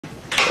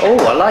Oh,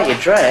 I like your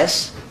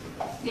dress.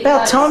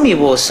 About time you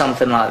wore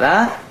something like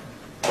that.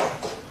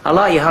 I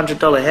like your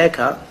 $100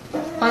 haircut.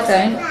 I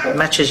don't. It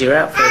matches your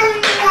outfit.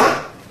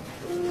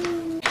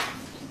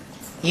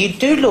 You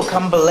do look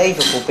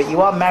unbelievable, but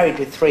you are married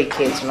with 3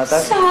 kids, and I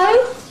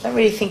don't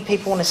really think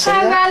people want to see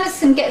that.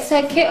 Alison gets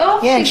her kit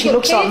off. Yeah, and she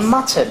looks like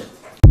mutton.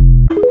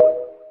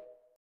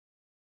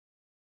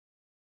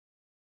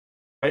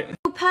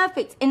 You're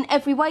perfect in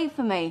every way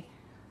for me,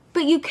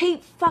 but you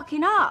keep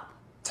fucking up.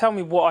 Tell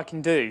me what I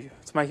can do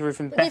to make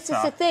everything better. This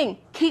is the thing.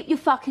 Keep your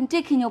fucking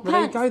dick in your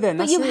pants. There you go then,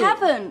 but you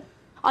haven't.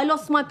 I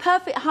lost my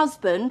perfect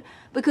husband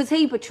because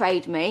he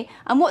betrayed me,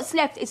 and what's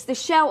left is the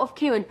shell of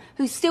Kieran,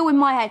 who's still in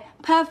my head.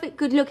 Perfect,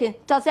 good looking,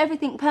 does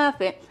everything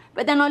perfect.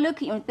 But then I look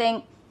at you and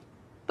think,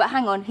 but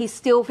hang on, he's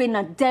still been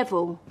a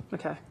devil.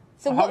 Okay.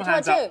 So what do I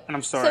do? And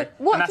I'm sorry. So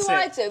what do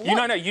I do?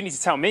 You need to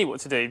tell me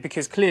what to do,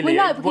 because clearly...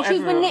 Well, no, because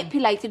you've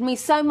manipulated me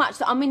so much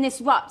that I'm in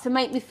this rut to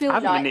make me feel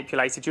like... I haven't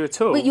manipulated you at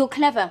all. But you're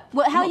clever.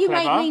 How you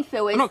make me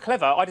feel is... I'm not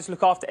clever. I just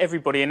look after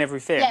everybody and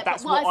everything. Yeah,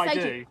 that's what I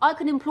do. I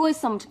could employ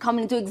someone to come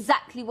in and do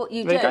exactly what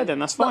you do. There you go then,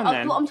 that's fine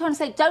then. What I'm trying to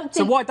say, don't think...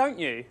 So why don't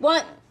you?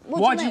 Why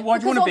do you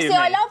want to be with me? Because obviously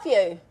I love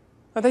you.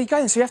 Oh, there you go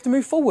then, so you have to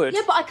move forward.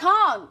 Yeah, but I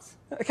can't.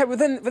 Okay, well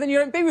then you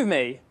don't be with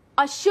me.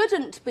 I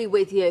shouldn't be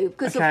with you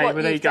because of what you've done. Okay,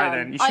 well there you go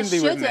then. You shouldn't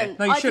be with me.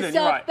 No, you shouldn't.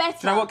 You're right. Better.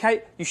 Do you know what,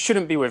 Kate? You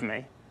shouldn't be with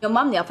me. Your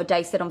mum the other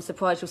day said, I'm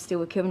surprised you're still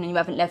with Kieran and you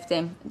haven't left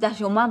him. That's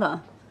your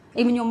mother.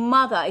 Even your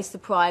mother is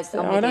surprised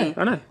I'm with you.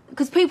 I know.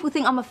 Because people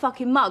think I'm a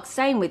fucking mug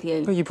staying with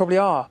you. Well, you probably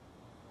are.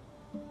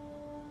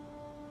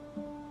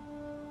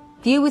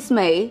 If you was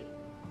me,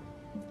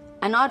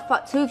 and I'd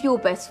fuck 2 of your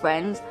best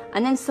friends,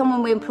 and then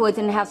someone we employed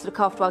in the house to look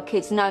after our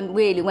kids, knowing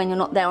really when you're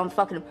not there I'm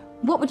fucking them,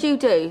 what would you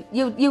do?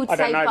 You would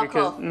say fuck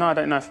off? No, I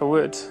don't know if I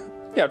would.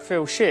 Yeah, I'd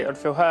feel shit, I'd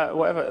feel hurt,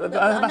 whatever.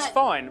 That's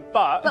fine,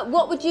 but... But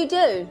what would you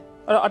do?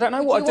 I don't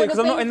know what I'd do, because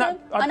I'm not in that...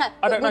 I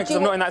don't know, because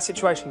I'm not in that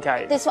situation,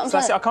 Kate. That's what I'm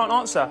saying. I can't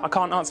answer. I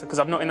can't answer, because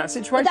I'm not in that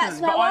situation. But that's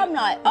how I'm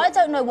like. I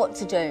don't know what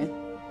to do.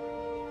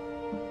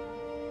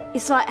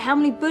 It's like, how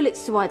many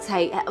bullets do I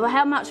take?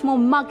 How much more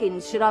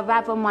muggings should I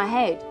have on my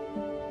head?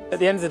 At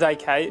the end of the day,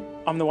 Kate,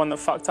 I'm the one that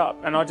fucked up,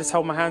 and I just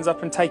hold my hands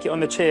up and take it on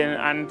the chin,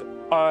 and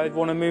I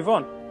want to move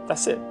on.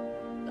 That's it.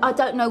 I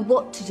don't know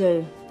what to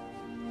do.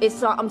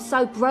 It's like I'm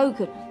so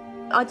broken.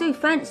 I do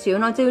fancy you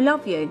and I do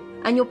love you,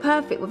 and you're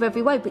perfect with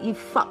every way, but you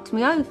fucked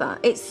me over.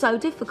 It's so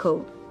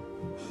difficult.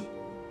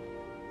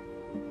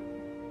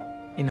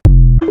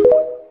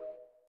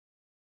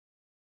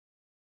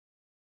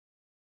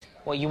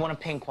 Well, you want a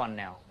pink one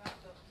now?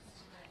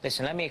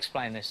 Listen, let me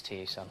explain this to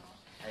you, son.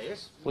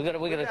 We got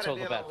to talk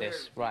about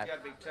this, right? You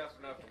got to be tough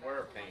enough to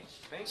wear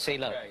pink. See,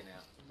 look,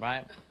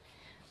 right?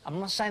 I'm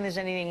not saying there's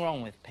anything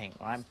wrong with pink,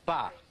 right?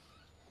 But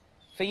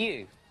for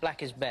you,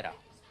 black is better.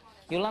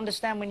 You'll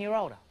understand when you're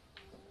older.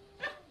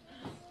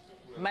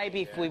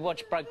 Maybe if we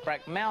watch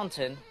Brokeback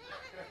Mountain.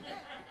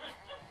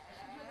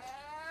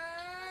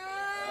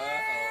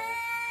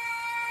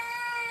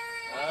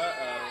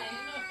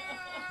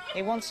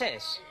 He wants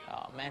this.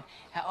 Oh, man.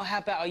 How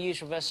about I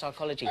use reverse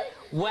psychology?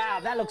 Wow,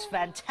 that looks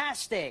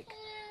fantastic.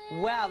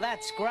 Wow,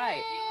 that's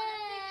great.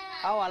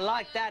 Oh, I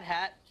like that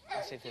hat.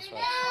 Let's see if this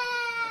works.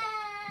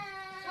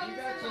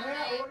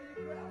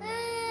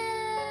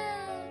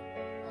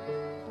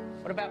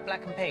 What about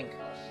black and pink?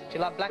 Do you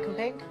like black and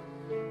pink?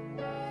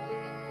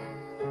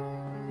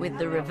 With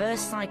the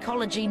reverse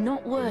psychology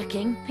not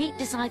working, Pete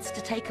decides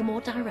to take a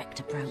more direct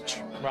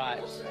approach.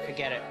 Right,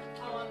 forget it.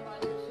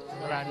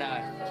 I don't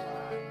know.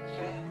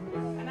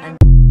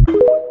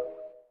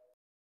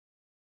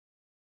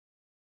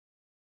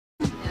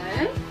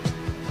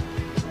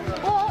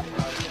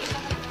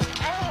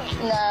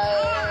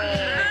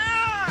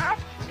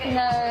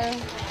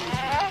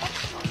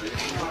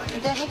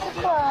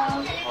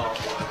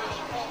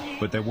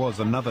 But there was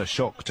another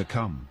shock to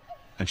come,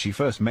 and she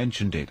first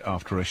mentioned it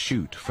after a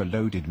shoot for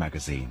Loaded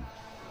magazine.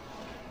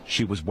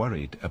 She was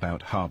worried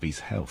about Harvey's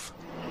health.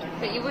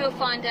 But you will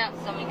find out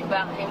something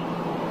about him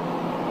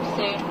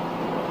soon.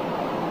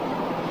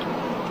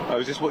 Oh,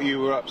 is this what you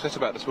were upset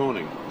about this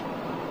morning?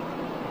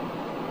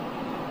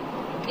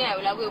 Yeah,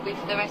 well, I will be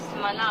for the rest of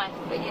my life,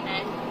 but you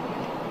know.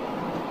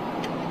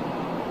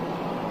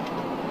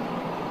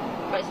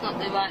 But it's not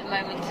the right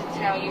moment to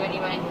tell you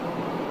anyway.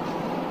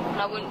 And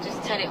I wouldn't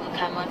just tell it on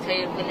camera, I'd tell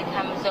you when the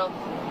camera's off.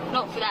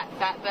 Not for that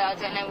fact, but I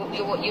don't know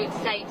what you would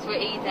say to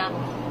it either.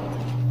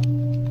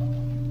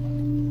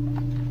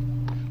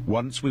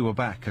 Once we were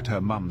back at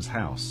her mum's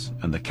house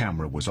and the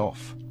camera was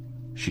off,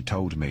 she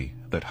told me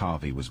that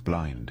Harvey was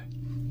blind.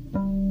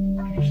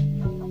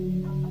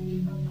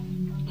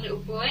 Little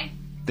boy?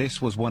 This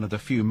was one of the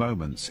few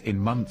moments in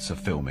months of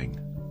filming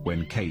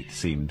when Kate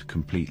seemed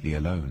completely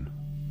alone.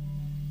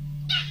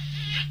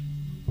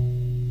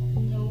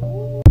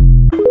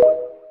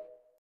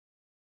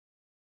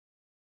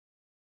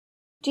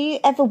 Do you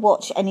ever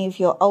watch any of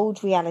your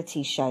old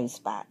reality shows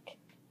back?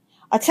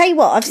 I tell you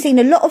what, I've seen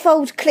a lot of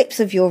old clips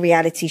of your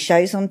reality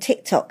shows on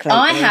TikTok lately.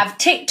 I have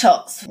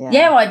TikToks.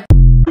 Yeah, I...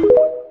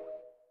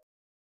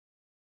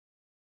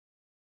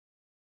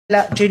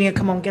 Look, Junior,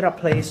 come on, get up,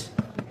 please.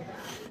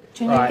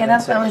 Do you need to get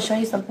up? I want to show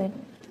you something.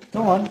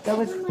 Go on, go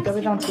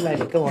with Auntie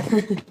Lady, go on.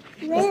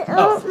 You were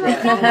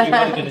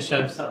going to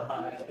show him something.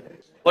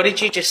 What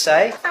did you just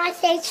say? I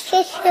said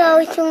kiss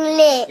girls on the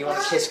lips. You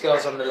want to kiss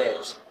girls on the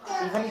lips?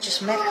 You've only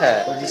just met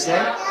her. What did he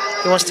say?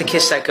 He wants to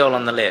kiss that girl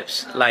on the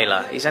lips,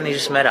 Layla. He's only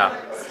just met her.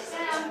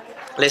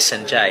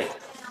 Listen, Jay.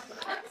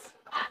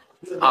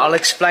 I'll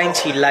explain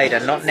to you later,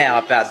 not now,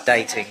 about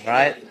dating,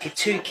 right? If you're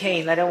too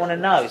keen, they don't want to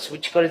know. So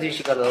what you got to do is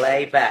you got to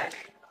lay back.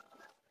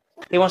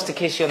 He wants to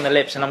kiss you on the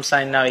lips, and I'm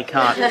saying no, he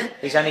can't.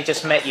 He's only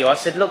just met you. I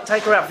said, look,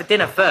 take her out for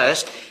dinner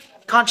first.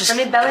 Can't just.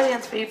 Let me belly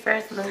dance for you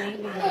first, and then leave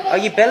me. Oh,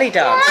 you belly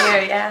dance?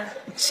 Here, yeah.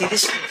 See,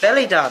 this is a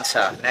belly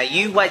dancer. Now,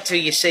 you wait till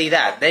you see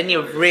that. Then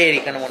you're really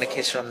going to want to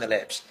kiss her on the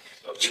lips.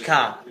 But you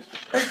can't.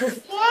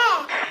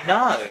 Yeah.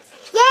 No.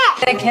 Yeah.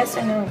 Can I kiss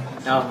or no?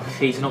 No,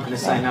 he's not going to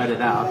say no to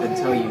that. I can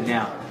tell you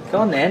now. Go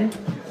on, then.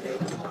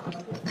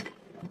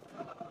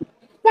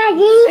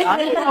 Daddy.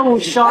 I know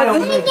what's shy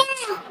of me.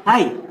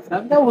 Hey, I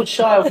know what's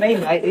shy of me,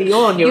 mate.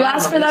 You're on your You own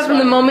asked on for that this from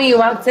the one. moment you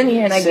walked in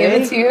here, and I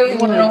gave it to you. You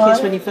wanted to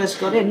kiss when you first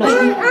got in. No,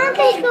 I'm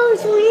kiss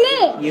girls on the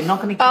lips. you're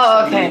not going to kiss Oh,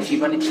 on the okay. lips.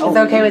 You've only It's told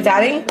okay me. with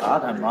Daddy? I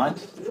don't mind.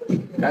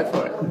 Go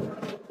for it.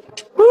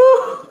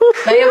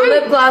 Now you have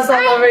lip gloss all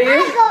over I you.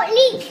 got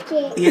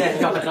lipstick.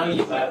 Yeah, I know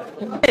you,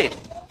 man. Dude,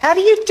 how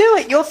do you do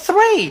it? You're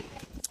 3.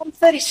 I'm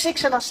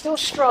 36 and I still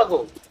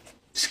struggle.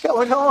 What's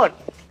going on?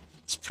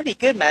 It's pretty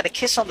good, man. A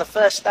kiss on the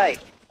first date.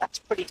 That's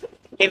pretty good.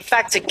 In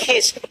fact, a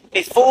kiss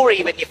before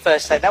even your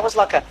first date. That was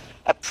like a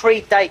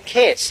pre-date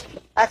kiss.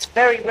 That's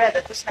very rare.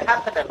 That doesn't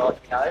happen a lot,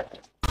 you know.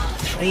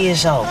 3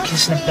 years old,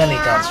 kissing a belly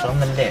dancer on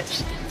the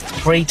lips.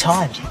 3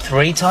 times.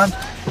 3 times?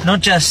 Not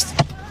just,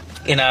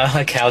 you know,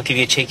 okay, I'll give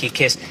you a cheeky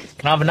kiss.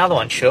 Can I have another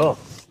one? Sure.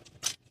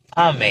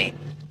 I mean,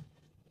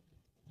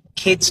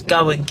 kids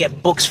go and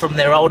get books from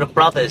their older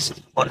brothers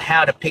on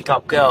how to pick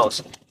up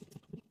girls.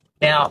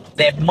 Now,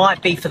 there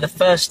might be for the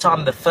first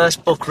time the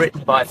first book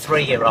written by a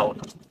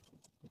 3-year-old.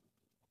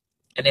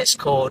 And it's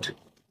called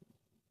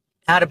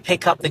How to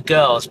Pick Up the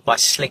Girls by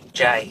Slick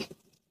J.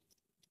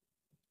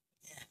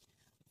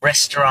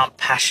 Restaurant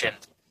Passion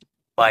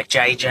by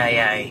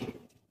JJA.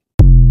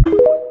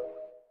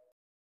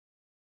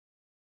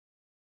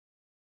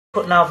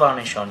 Put nail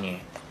varnish on you.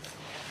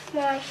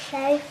 My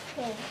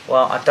sofa.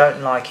 Well, I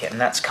don't like it, and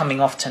that's coming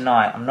off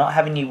tonight. I'm not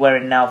having you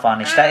wearing nail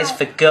varnish. That is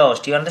for girls.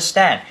 Do you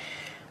understand?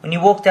 When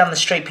you walk down the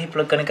street, people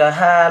are going to go,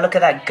 ah, look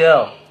at that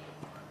girl.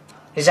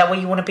 Is that what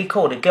you want to be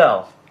called, a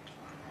girl?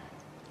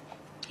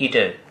 You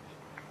do.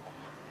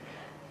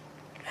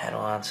 How do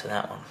I answer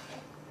that one?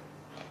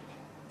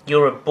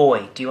 You're a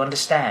boy. Do you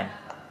understand?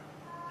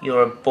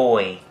 You're a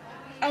boy.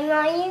 And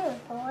are you a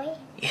boy?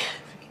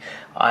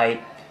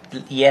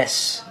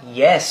 Yes,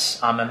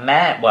 I'm a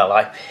man.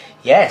 Well,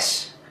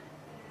 yes,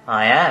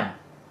 I am.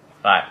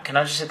 Right, can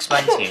I just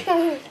explain to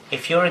you?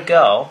 If you're a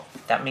girl,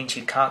 that means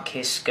you can't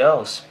kiss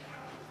girls.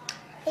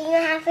 You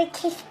have to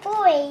kiss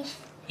boys.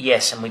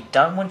 Yes, and we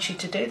don't want you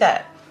to do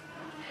that.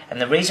 And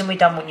the reason we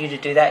don't want you to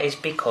do that is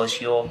because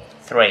you're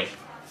 3.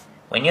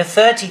 When you're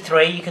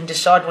 33, you can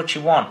decide what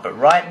you want, but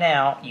right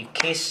now, you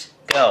kiss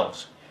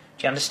girls.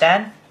 Do you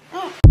understand?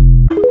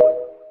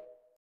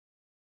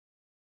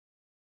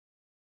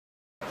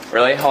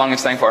 Really? How long are you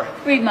staying for?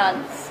 3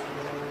 months.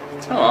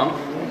 Oh,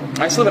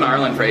 well. I used to live in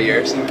Ireland for 8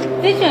 years.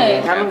 Did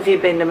you? How long have you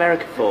been in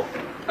America for?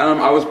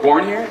 I was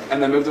born here and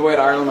then moved away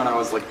to Ireland when I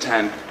was like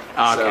 10.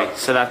 Oh, okay,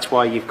 so that's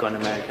why you've got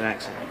an American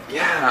accent.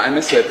 Yeah, I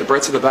miss it. The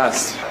Brits are the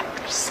best.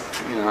 Just,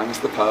 you know, I miss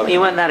the pub. You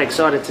weren't that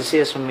excited to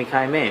see us when we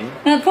came in.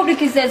 No, probably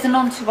because there's an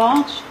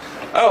entourage.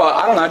 Oh,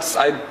 I don't know.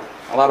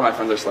 A lot of my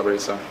friends are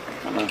celebrities, so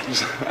I don't know.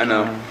 I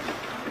know.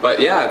 But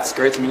yeah, it's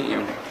great to meet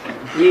you.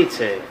 You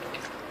too.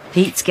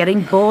 Pete's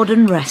getting bored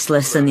and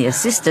restless, and the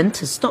assistant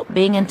has stopped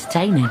being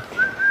entertaining.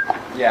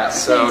 Yeah,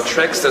 so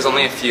tricks, there's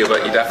only a few,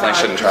 but you definitely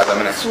shouldn't try them.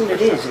 That's all it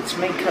is. It's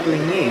me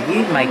cuddling you.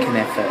 You make an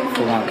effort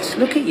for once.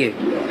 Look at you.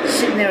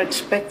 Sitting there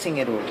expecting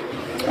it all.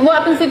 And what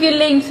happens if you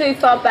lean too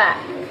far back?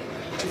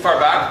 Too far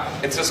back,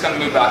 it's just going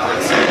to move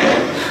backwards.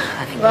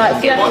 Right,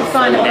 so you have to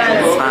find a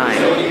balance.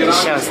 Fine.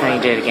 Just show us how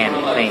you do it again,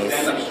 please.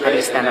 How do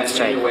you stand up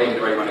straight? Where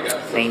you want to go.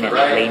 Lean it,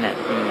 lean it.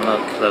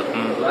 Look.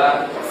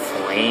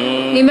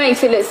 Sweet. He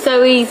makes it look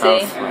so easy. So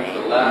sweet.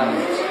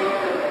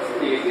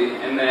 Easy.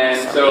 And then,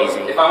 so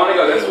if I want to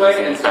go this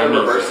way, instead of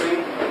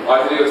reversing, all I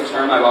have to do is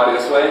turn my body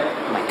this way.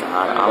 Oh my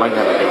god, all I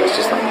gotta do is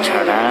just like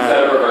turn out.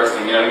 Instead of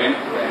reversing, you know what I mean?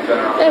 In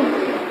general.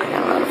 I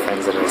got a lot of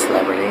friends that are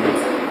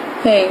celebrities.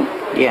 Who?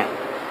 Yeah.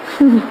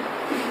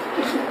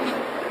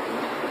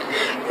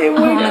 I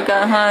want to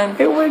go home.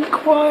 It went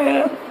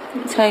quiet.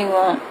 Tell you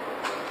what,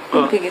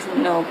 the biggest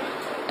knob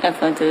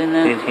ever doing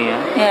that. In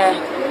here? Yeah,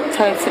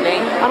 totally.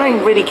 I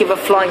don't really give a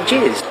flying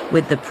jizz.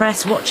 With the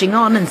press watching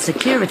on and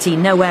security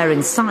nowhere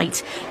in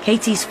sight,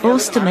 Katie's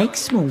forced to make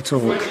small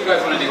talk. What did you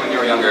guys want to do when you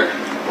were younger?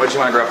 What did you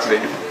want to grow up to be?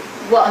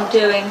 What I'm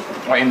doing.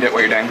 What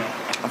you're doing.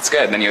 That's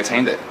good, then you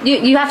attained it.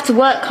 You have to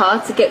work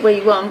hard to get where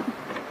you want.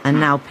 And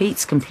now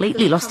Pete's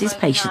completely lost his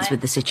patience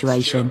with the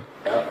situation.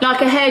 Like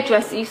a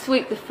hairdresser, you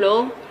sweep the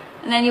floor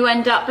and then you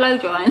end up blow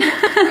drying.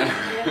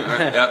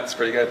 Yeah, it's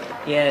pretty good.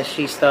 Yeah,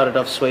 she started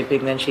off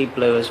sweeping, then she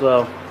blew as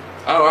well.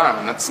 Oh wow,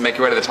 and that's make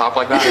your way to the top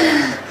like that?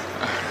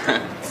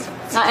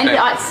 I ended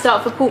up to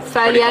start for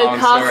portfolio Pretty long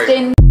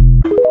casting.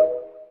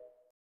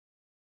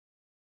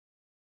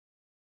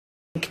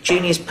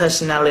 Junior's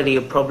personality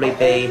will probably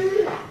be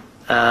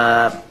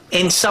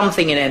in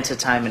something in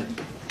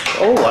entertainment.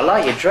 Oh, I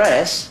like your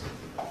dress.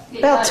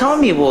 About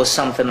time you wore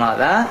something like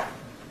that.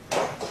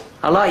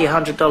 I like your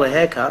 $100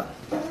 haircut.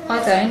 I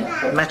don't.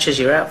 It matches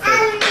your outfit.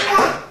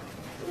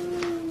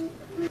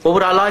 What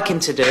would I like him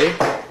to do?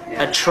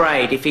 A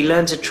trade. If he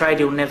learns a trade,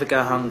 he'll never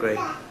go hungry.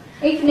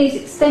 Even these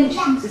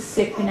extensions are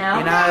slipping out.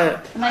 You know,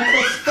 and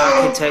they cost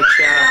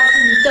architecture,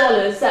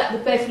 $4,000 at the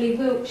Beverly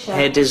Wiltshire.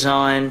 hair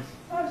design,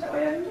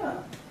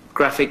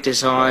 graphic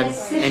design,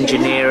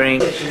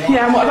 engineering.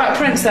 Yeah, and what about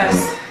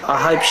Princess? I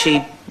hope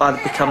she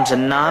either becomes a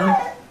nun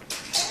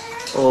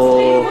You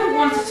or... wouldn't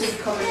want her to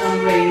become a nun,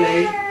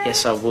 really.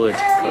 Yes, I would,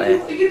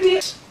 Claire.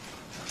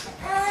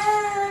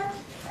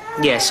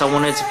 Yes, I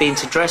want her to be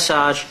into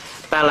dressage,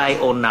 ballet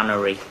or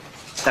nunnery.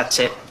 That's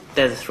it.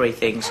 They're the three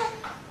things.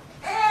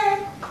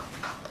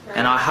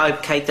 And I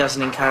hope Kate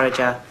doesn't encourage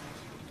her.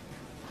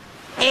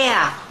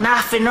 Yeah,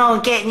 nothing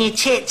wrong getting your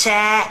tits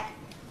out.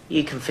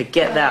 You can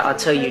forget that, I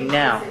tell you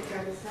now.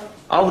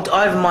 I would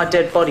over my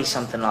dead body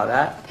something like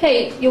that.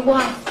 Pete, your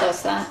wife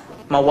does that.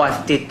 My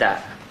wife did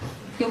that.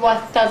 Your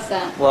wife does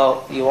that.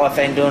 Well, your wife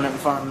ain't doing it in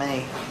front of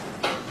me.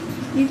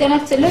 You don't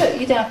have to look.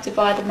 You don't have to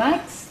buy the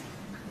mags.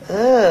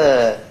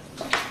 Ugh.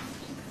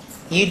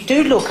 You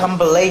do look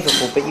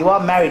unbelievable, but you are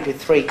married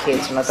with 3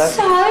 kids, and I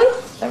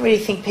don't really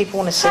think people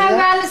want to see Claire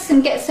that.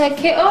 Allison gets her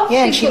kit off.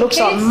 Yeah, and She's she got looks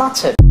like kids.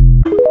 mutton.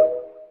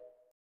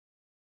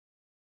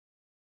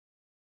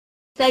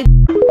 They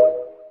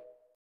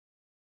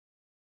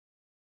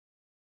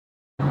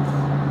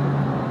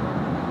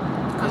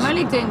I'm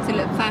only doing to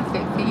look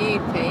perfect for you,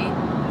 Pete.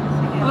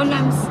 All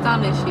them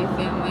stunners you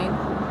filming.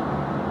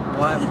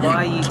 Why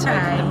are you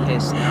taking the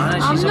piss now? I know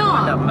she's I'm a not.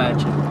 wind-up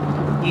merchant.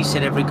 You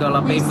said every girl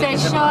I've You been with said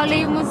is a...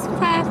 Charlene was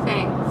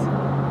perfect.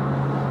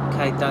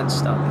 Okay, don't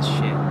start this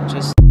shit.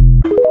 Just...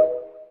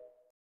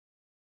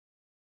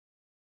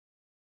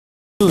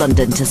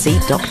 London to see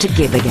Dr.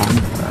 Gibb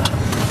again.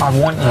 I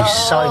want you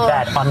so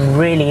bad. I'm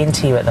really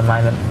into you at the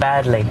moment.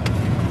 Badly.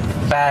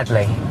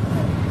 Badly.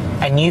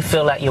 And you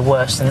feel like you're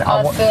worse than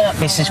I want.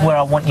 This is where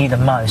I want you the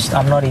most.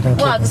 I'm not even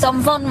kidding. Why? Because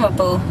I'm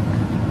vulnerable.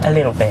 A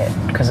little bit,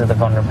 because of the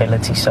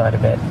vulnerability side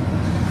of it.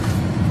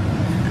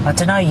 I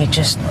don't know, you're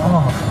just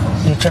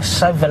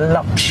so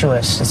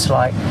voluptuous. It's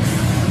like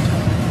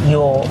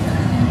you're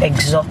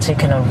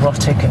exotic and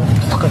erotic and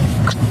fucking...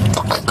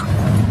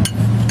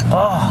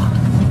 Oh,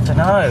 I don't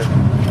know.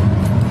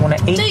 I want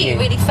to eat you. Do you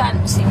really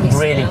fancy me?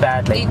 Really still?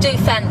 badly. You do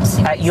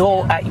fancy me?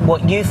 At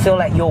what you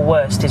feel at your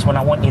worst is when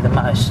I want you the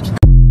most.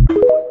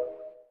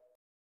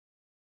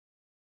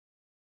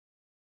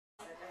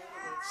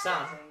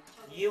 Son,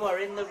 you are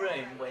in the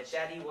room where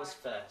Daddy was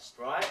first,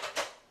 right?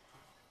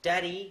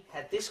 Daddy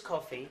had this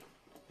coffee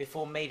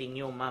before meeting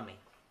your mummy,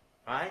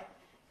 right?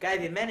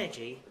 Gave him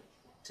energy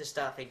to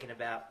start thinking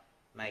about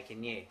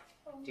making you.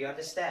 Do you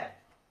understand?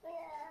 Yeah.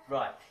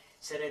 Right.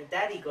 So then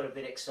Daddy got a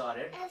bit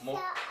excited.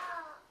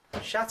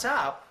 Shut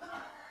up?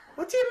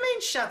 What do you mean,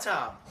 shut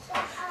up? Shut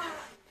up.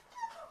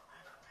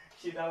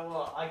 You know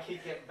what? I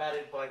keep getting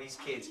battered by these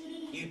kids.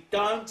 You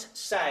don't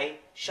say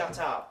shut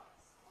up.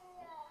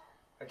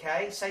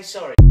 Okay? Say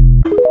sorry.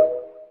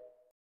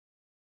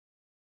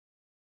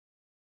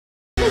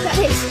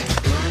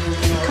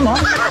 Come on.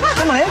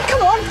 Come on,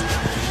 come on.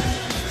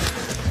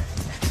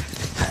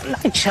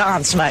 No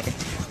chance, mate.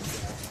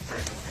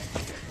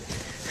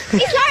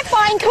 It's like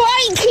buying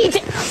Karate Kid.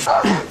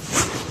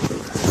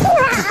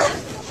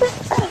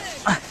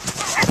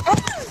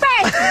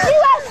 Ben,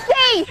 UFC.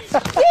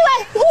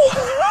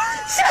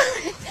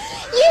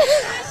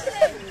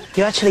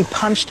 You actually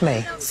punched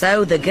me.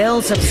 So the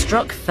girls have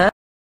struck first.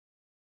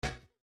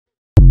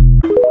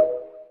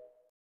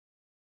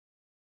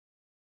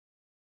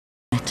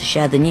 To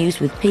share the news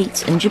with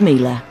Pete and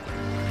Jamila.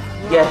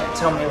 Yeah,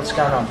 tell me what's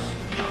going on.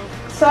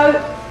 So,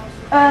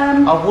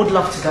 I would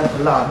love to go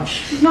for lunch.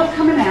 she's not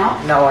coming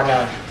out. No, I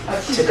know.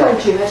 Oh, she's Today.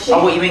 called you, has she?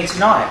 Oh, what you mean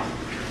tonight?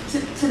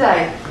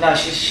 Today. No,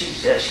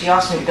 she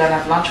asked me to go and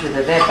have lunch with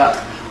her there, but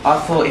I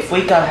thought if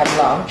we go have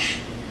lunch,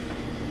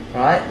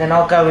 right, then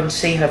I'll go and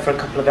see her for a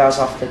couple of hours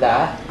after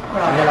that,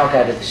 and then I'll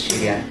go to the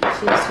studio.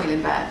 She is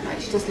feeling bad,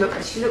 mate. She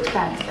looks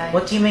bad today.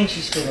 What do you mean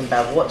she's feeling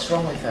bad? What's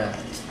wrong with her?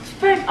 She's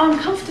very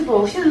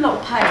uncomfortable. She's in a lot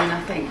of pain,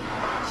 I think.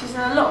 She's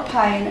in a lot of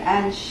pain,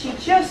 and she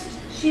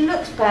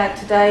looks bad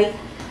today.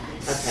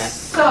 Okay.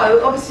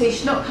 So, obviously,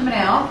 she's not coming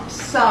out.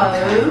 So,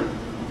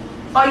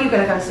 are you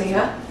going to go and see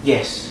her?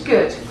 Yes.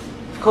 Good.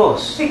 Of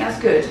course. I think that's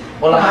good.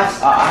 Well, I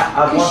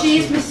Because want she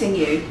is to... missing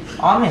you.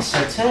 I miss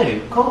her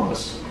too, of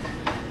course.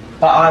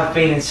 But I've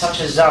been in such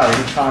a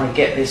zone trying to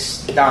get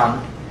this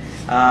done,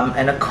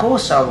 and of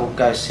course I will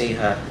go see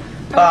her.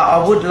 But I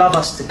would love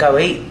us to go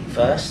eat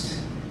first.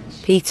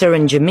 Peter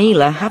and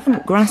Jamila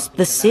haven't grasped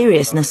the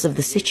seriousness of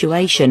the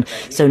situation,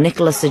 so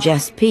Nicola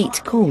suggests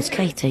Pete calls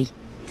Katie.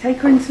 take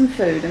her in some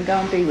food and go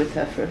and be with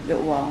her for a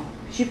little while.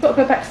 You've got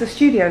to go back to the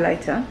studio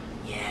later.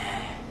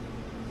 Yeah.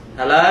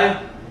 Hello?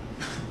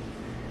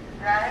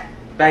 Hello?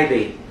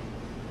 Baby.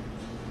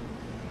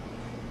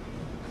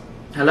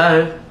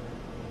 Hello?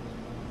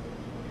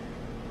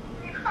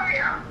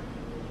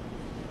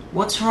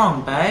 What's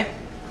wrong, babe?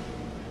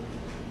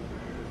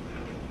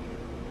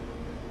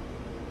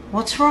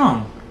 What's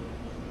wrong?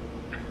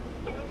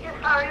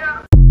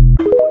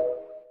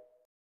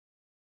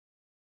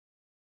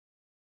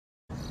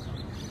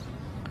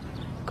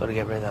 Gotta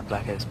get rid of that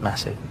blackhead. It's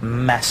massive.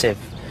 Massive.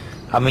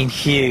 I mean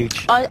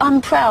huge.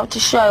 I'm proud to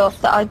show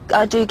off that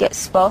I do get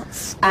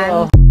spots.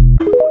 And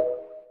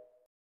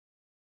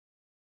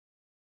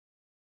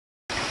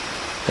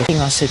the thing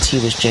I said to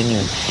you was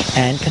genuine.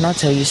 And can I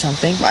tell you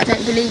something? I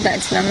don't believe that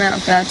until I'm out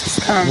there.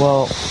 Just come.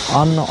 Well,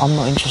 I'm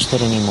not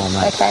interested anymore,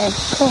 mate. Okay,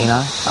 cool. You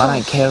know, Cool. I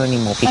don't care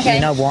anymore. Okay.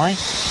 You know why?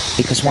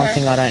 Because one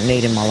thing I don't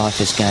need in my life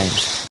is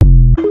games.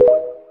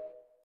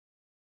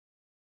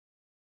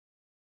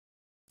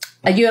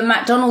 Are you a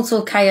McDonald's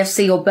or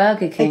KFC or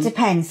Burger King? It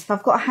depends. If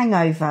I've got a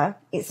hangover,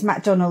 it's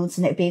McDonald's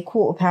and it'd be a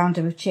quarter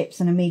pounder of chips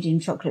and a medium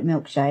chocolate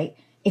milkshake.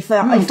 If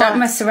don't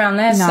mess around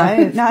there,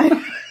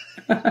 No.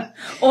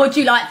 Or do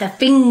you like the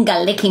finger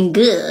licking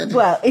good?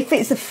 Well, if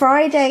it's a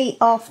Friday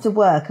after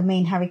work and me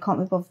and Harry can't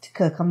be bothered to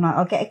cook, I'm like,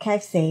 I'll get a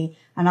KFC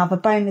and I'll have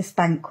a boneless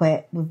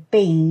banquet with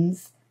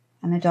beans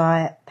and a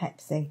diet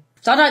Pepsi.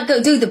 So I don't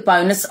go do the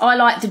bonus. I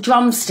like the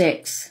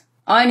drumsticks.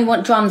 I only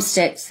want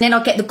drumsticks. Then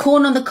I'll get the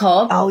corn on the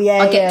cob. Oh, yeah,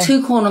 I get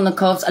 2 corn on the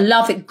cobs. I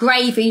love it.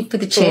 Gravy for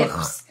the chips.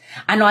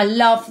 Ugh. And I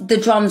love the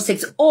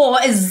drumsticks. Or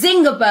a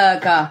Zinger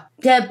burger.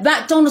 Yeah,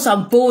 McDonald's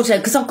I'm bored of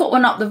because I've got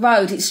one up the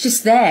road. It's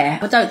just there.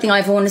 I don't think I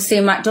ever want to see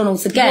a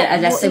McDonald's again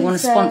unless they want to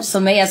sponsor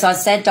me. As I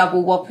said,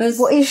 double whoppers.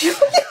 What is your...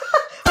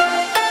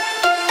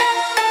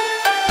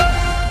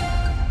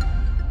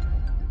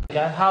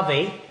 Go,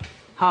 Harvey,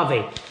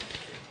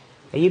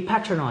 are you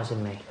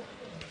patronising me?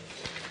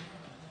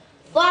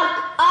 Fuck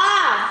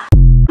off!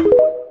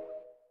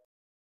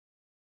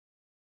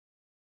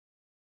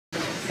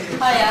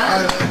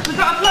 Hiya. We've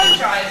got a blow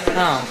dry.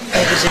 Oh,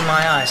 it was in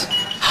my eyes.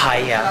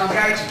 Hiya.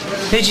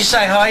 Who'd you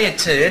say hiya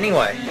to,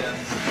 anyway?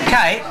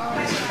 Kate,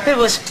 who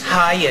was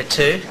hiya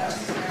to?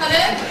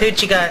 Hello?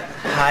 Who'd you go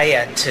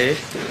hiya to?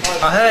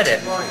 I heard it.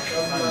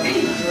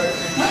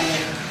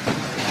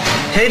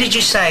 Who did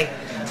you say?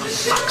 For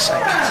fuck's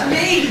sake.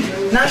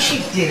 Me. No, she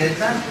didn't.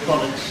 Don't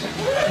bollocks.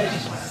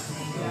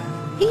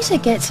 Peter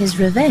gets his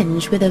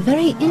revenge with a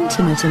very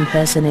intimate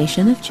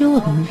impersonation of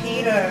Jordan.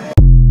 Peter.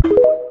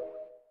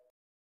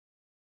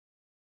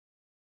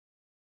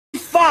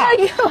 No,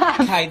 you have.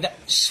 Okay,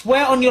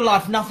 swear on your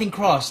life, nothing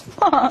crossed.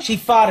 She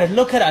farted.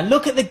 Look at her.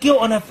 Look at the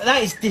guilt on her.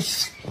 That is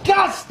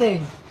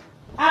disgusting.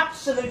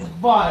 Absolute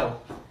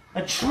vile.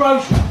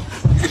 Atrocious.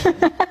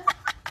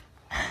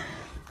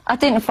 I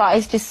didn't fart.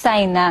 He's just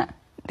saying that.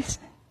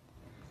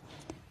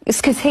 It's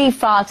because he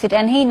farted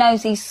and he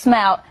knows he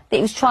smelt that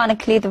he was trying to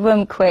clear the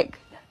room quick.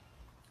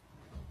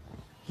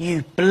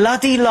 You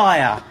bloody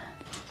liar.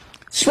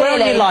 Swear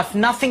on your life,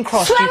 nothing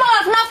crossed. Swear on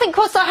my life, nothing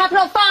crossed. I have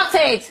not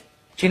farted.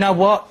 Do you know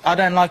what? I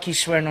don't like you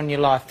swearing on your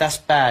life. That's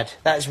bad.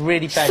 That is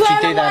really bad. Swear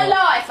You do on that. my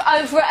life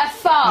over a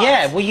fart.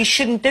 Yeah, well, you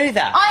shouldn't do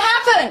that.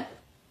 I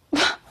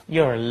haven't.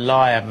 You're a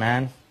liar,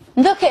 man.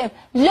 Look at him.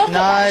 Look No,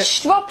 at that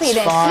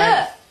stroppiness. fine.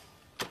 Look.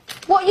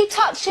 What are you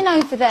touching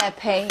over there,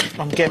 Pete?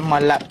 I'm getting my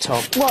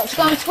laptop. What, to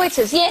go on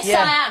Twitters? Yes,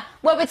 Yeah. I am.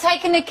 Well, we're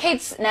taking the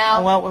kids now.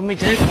 Oh, well, when we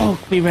do... Oh,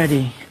 be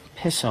ready.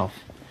 Piss off.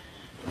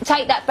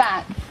 Take that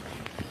back.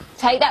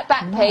 Take that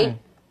back, Pete.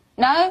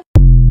 No?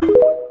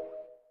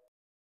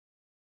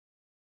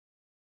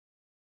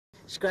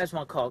 She grabs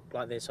my cock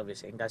like this,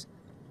 obviously, and goes...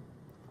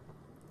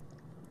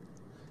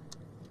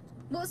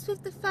 What's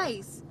with the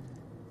face?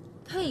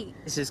 Pete.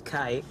 This is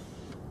Kate.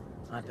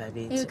 Hi,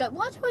 baby. Here we go.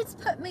 Why do you always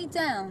put me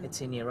down?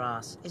 It's in your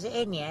ass. Is it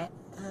in yet?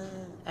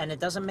 And it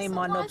doesn't mean That's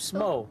my not my knob's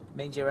small. It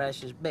means your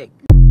ass is big.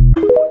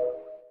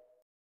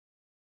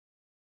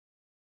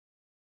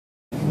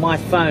 My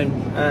phone,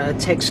 a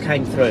text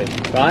came through,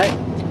 right?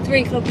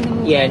 3 o'clock in the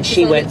morning. Yeah, and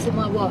she went... At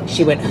my watch.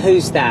 She went,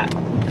 who's that?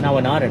 And I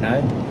went, I don't know.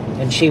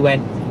 And she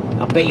went,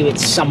 I bet you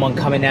it's someone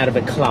coming out of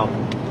a club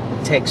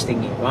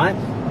texting you, right?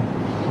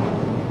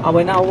 I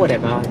went, oh,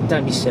 whatever,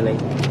 don't be silly.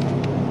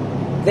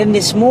 Then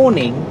this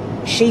morning,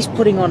 she's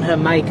putting on her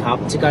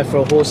makeup to go for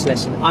a horse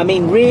lesson. I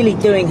mean, really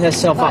doing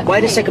herself up.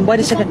 Wait a second, wait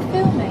a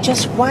second.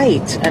 Just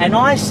wait. And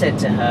I said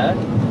to her,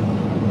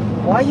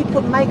 why you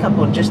put makeup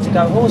on just to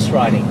go horse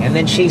riding? And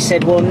then she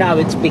said, well, no,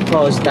 it's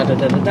because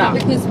da-da-da-da-da.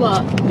 Because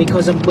what?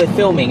 Because we're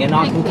filming and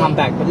I can come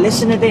back. But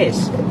listen to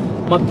this.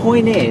 My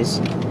point is,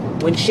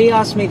 when she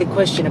asked me the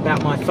question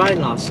about my phone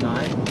last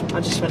night,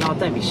 I just went, oh,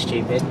 don't be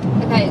stupid.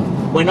 Okay.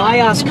 When I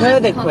ask her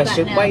the Come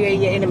question, back now.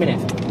 wait, in a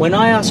minute. When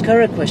I ask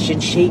her a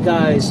question, she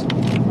goes,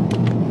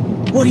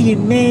 what do you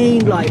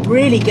mean? Like,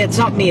 really gets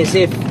up me as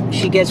if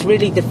she gets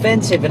really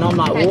defensive. And I'm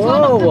like, Okay, so whoa, I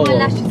whoa, put my whoa.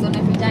 lashes on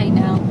every day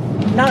now.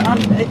 No,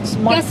 it's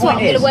my Guess point what? I'm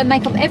going is, to wear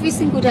makeup every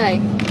single day.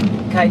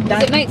 okay,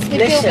 Because it makes me feel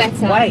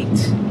listen, better.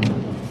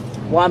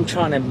 wait. what I'm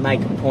trying to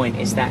make a point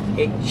is that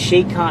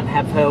she can't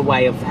have her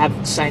way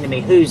of saying to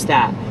me, who's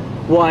that?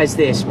 Why is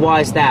this?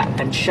 Why is that?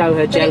 And show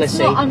her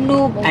jealousy. It's not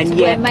unnormal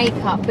to wear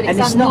makeup, but it's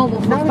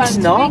unnormal for a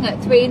phone to ring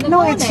at 3 in the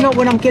morning. No, it's not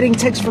when I'm getting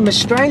texts from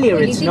Australia,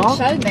 well, it's not.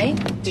 You didn't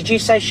show me. Did you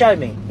say show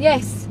me?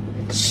 Yes.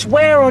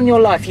 Swear on your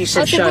life you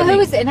said show me. Well,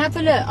 who is it? And have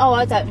a look. Oh,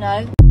 I don't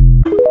know.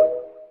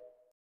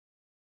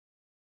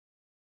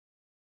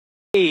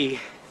 You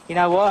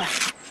know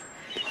what?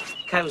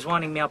 Kate was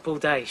winding me up all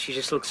day. She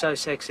just looked so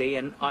sexy,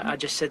 and I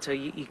just said to her,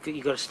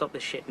 you got to stop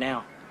this shit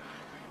now.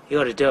 You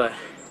got to do it.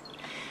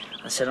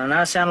 I said, I know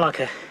I sound like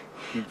a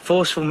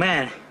forceful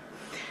man,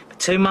 but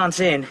 2 months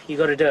in, you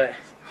got to do it.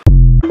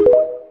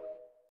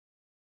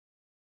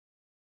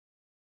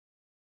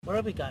 Where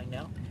are we going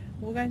now?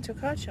 We're going to a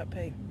card shop,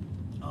 Pete.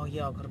 Oh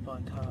yeah, I've got to buy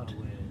a card.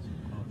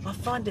 I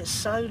find it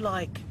so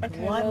like,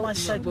 why am I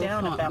so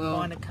down about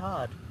buying a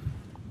card?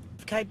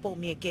 If Kate bought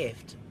me a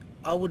gift,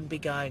 I wouldn't be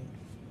going,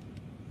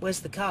 where's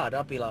the card?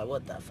 I'd be like,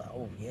 what the fuck?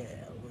 Oh yeah.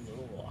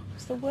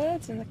 It's the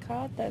words in the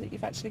card there that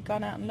you've actually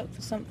gone out and looked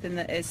for something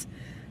that is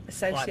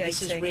associating. Right,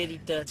 this is really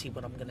dirty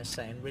what I'm going to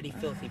say and really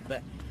filthy,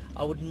 but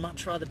I would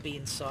much rather be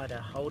inside her,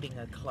 holding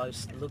her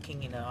close,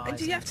 looking in her eyes. And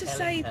do you have to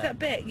say that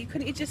bit?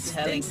 Couldn't you just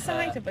stay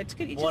inside of it?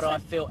 What I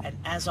feel, and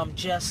as I'm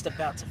just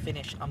about to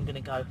finish, I'm going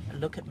to go,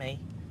 look at me,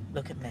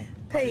 look at me.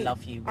 Pete, I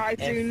love you with I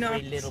do not.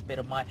 every little bit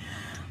of my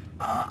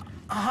gross.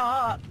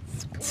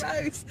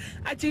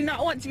 I do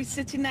not want to be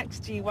sitting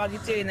next to you while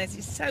you're doing this.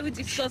 It's so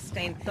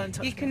disgusting. Don't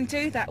touch you me. can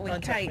do that with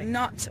Don't touch Kate, me.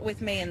 not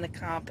with me in the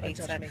car,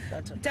 Peter. Don't touch me.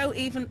 Don't touch me.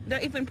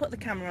 Don't even put the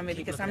camera on me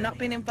because I'm not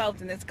being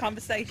involved in this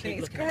conversation.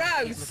 It's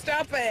gross.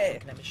 Stop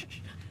it.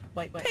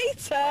 Wait.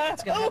 Peter!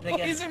 Oh,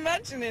 he's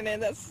imagining it.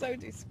 That's so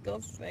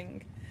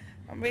disgusting.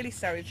 I'm really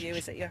sorry,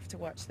 viewers, that you have to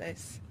watch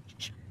this.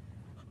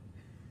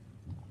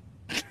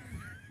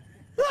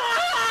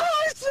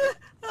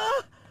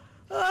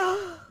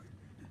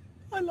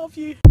 I love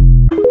you.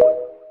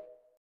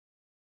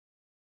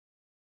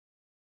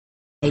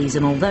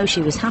 And although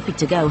she was happy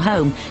to go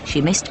home, she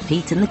missed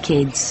Pete and the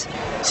kids.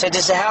 So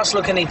does the house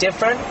look any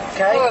different,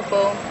 Kate?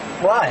 Horrible.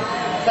 Why?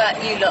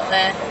 But you lot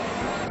there.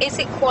 Is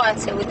it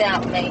quieter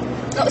without me?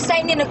 Not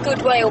saying in a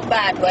good way or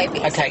bad way,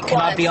 but okay, can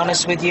I be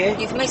honest with you?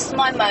 You've missed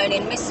my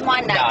moaning, missed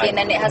my nagging,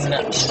 and it hasn't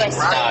been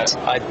stressful. No,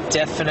 I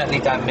definitely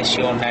don't miss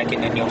your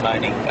nagging and your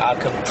moaning. I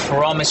can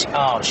promise you.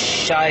 Oh,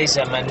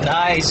 Shiza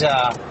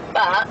Manaiza.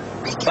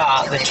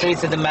 But the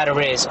truth of the matter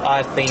is,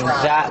 I've been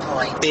that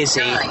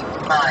busy,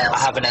 I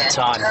haven't had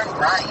time.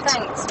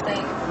 Thanks,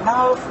 Pete.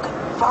 No,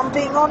 I'm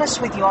being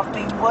honest with you. I've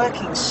been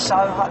working so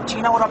hard. Do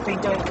you know what I've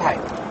been doing, Kate?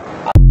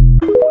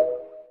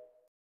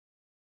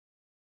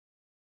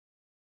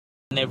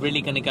 And they're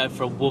really going to go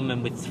for a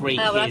woman with 3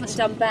 kids. Oh, I haven't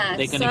done bad.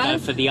 They're going to go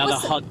for the other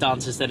hot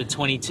dancers that are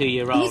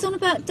 22-year-old. He's on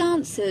about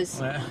dancers.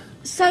 Well.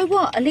 So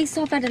what? At least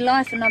I've had a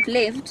life and I've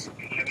lived.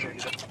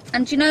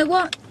 And do you know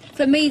what?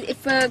 For me,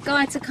 for a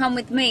guy to come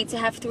with me to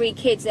have 3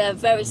 kids, they're a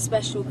very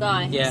special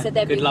guy. Yeah, so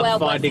they'd good be luck well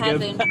finding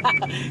worth him.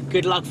 having.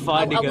 Good luck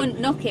finding I him. wouldn't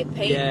knock it,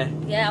 Pete.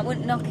 Yeah. I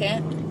wouldn't knock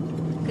it.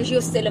 Because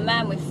you're still a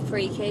man with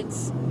 3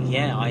 kids.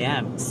 Yeah, I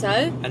am. So?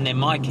 And they're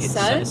my kids,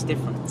 so it's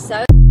different.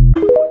 So?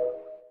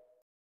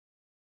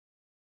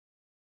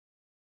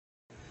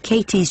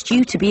 Katie's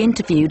due to be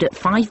interviewed at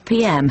 5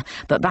 p.m,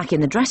 but back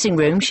in the dressing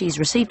room, she's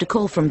received a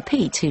call from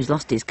Pete, who's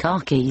lost his car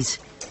keys.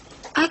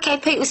 Okay,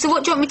 Pete, so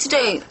what do you want me to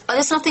do? Oh,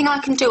 there's nothing I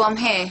can do, I'm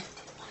here.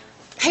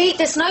 Pete,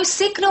 there's no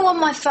signal on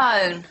my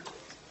phone.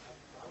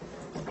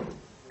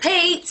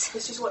 Pete!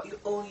 This is what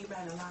all you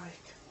men are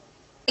like.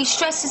 He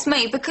stresses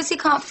me because he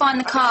can't find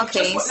the car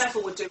keys. Just what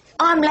Neville would do.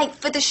 I'm late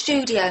for the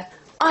studio.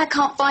 I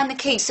can't find the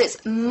keys, so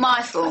it's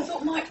my fault. I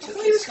thought Mike took his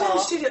car. He was going to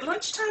studio at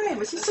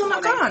lunchtime. Is he still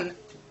not gone?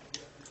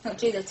 Not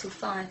due there till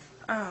 5.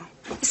 Oh.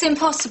 It's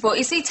impossible.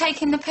 Is he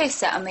taking the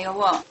piss out of me or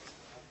what?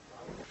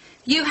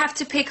 You have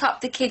to pick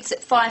up the kids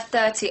at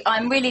 5:30.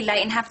 I'm really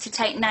late and have to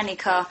take nanny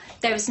car.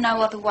 There is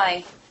no other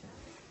way.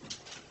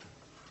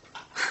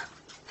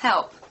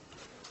 Help.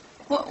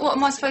 What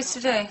am I supposed to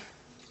do?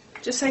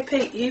 Just say,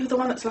 Pete, you're the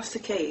one that's lost the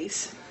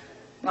keys.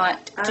 Right,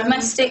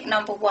 domestic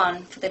number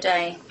 1 for the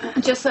day.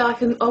 Just so I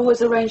can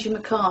always arrange in the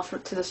car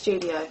to the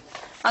studio.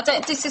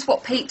 This is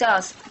what Pete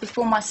does.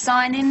 Before my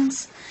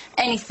signings,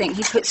 anything,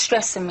 he puts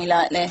stress on me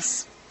like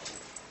this.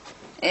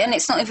 And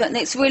it's not even,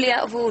 it's really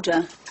out of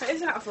order. It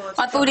is out of order.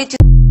 I've already just...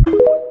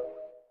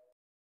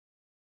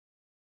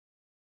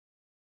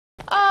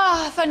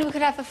 Oh, if only we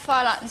could have a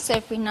fire like this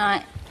every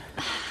night.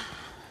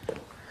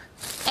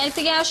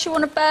 Anything else you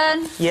want to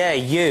burn? Yeah,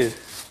 you.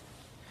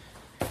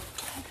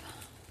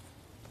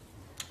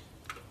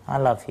 I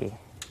love you.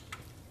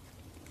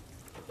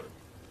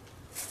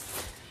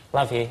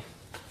 Love you.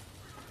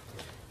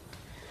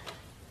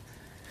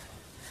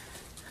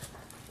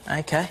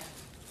 Okay.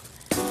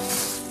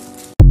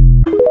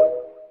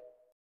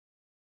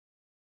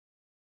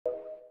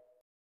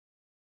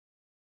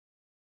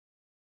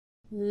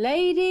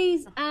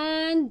 Ladies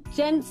and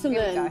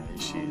gentlemen,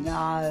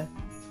 No.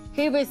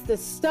 here is the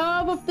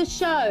star of the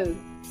show,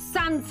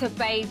 Santa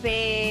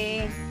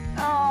baby.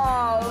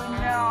 Oh,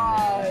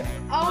 no.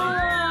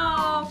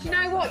 Oh, do you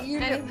know what? You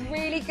look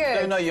really You good.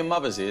 don't know your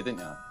mother's here, didn't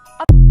you?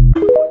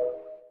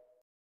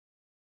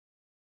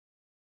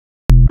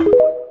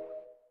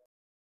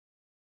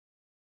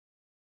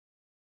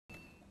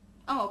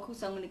 Oh, of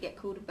course I'm going to get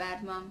called a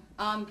bad mum.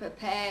 I'm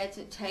prepared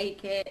to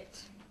take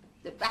it.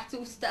 The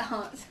battle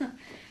starts.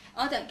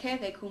 I don't care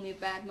if they call me a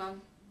bad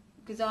mum,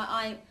 because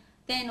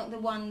they're not the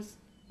ones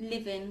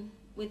living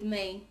with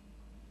me.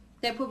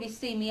 They'll probably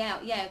see me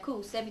out. Yeah, of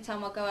course, every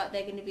time I go out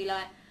they're going to be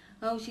like,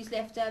 oh, she's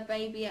left her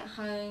baby at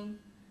home.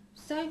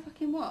 So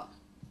fucking what?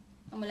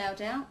 I'm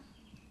allowed out.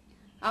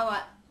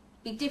 Alright,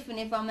 be different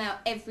if I'm out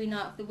every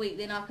night of the week,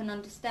 then I can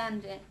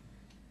understand it.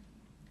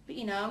 But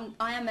you know,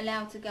 I am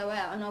allowed to go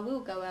out, and I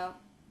will go out,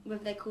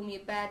 whether they call me a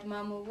bad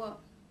mum or what.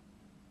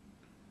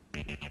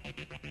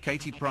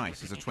 Katie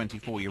Price is a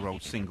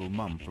 24-year-old single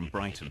mum from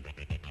Brighton,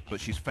 but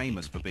she's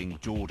famous for being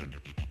Jordan,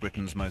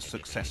 Britain's most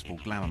successful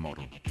glamour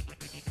model.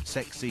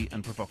 Sexy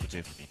and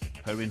provocative,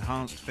 her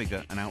enhanced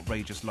figure and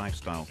outrageous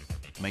lifestyle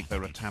make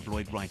her a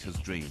tabloid writer's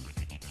dream.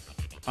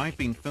 I've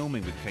been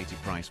filming with Katie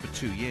Price for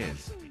 2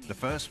 years. The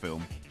first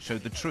film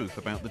showed the truth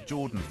about the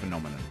Jordan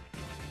phenomenon,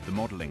 the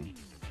modelling,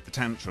 the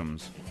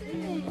tantrums,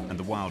 and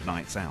the wild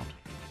nights out.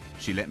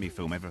 She let me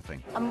film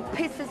everything. I'm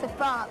pissed as a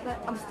fart,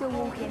 but I'm still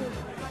walking.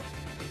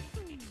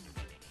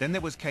 Then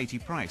there was Katie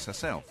Price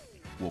herself,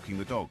 walking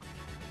the dog.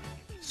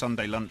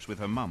 Sunday lunch with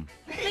her mum.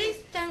 Please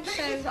don't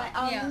show like,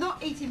 I'm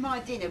not eating my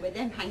dinner with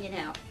them hanging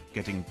out.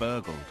 Getting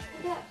burgled.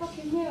 That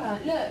fucking mirror.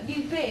 Look,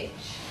 you bitch.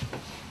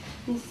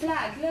 You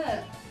slag,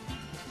 look.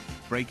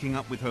 Breaking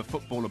up with her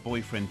footballer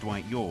boyfriend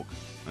Dwight York,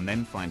 and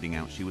then finding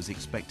out she was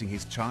expecting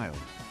his child.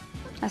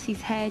 That's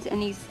his head,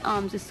 and his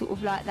arms are sort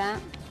of like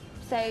that.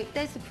 So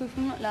there's the proof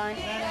I'm not lying.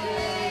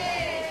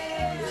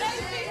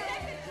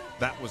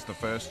 That was the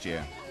first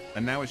year,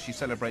 and now as she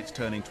celebrates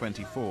turning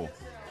 24,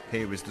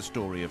 here is the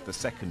story of the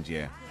second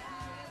year.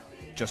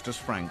 Just as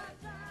frank,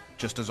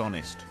 just as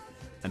honest,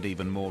 and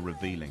even more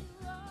revealing.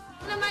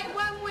 Can I make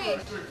one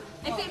wish?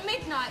 Is it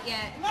midnight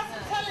yet? You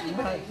mustn't tell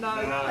anybody. No.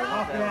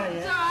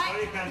 It's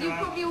alright. You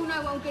probably all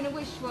know what I'm going to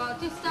wish for.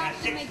 Just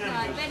after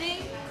midnight.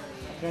 Ready?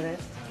 Get it.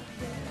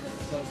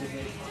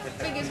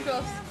 Fingers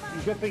crossed.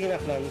 You've got big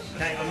enough lungs.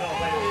 Okay, I'm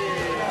not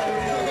waiting.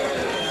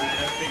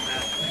 Don't think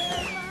that.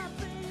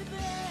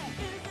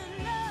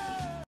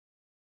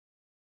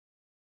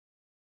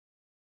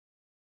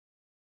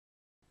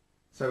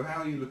 So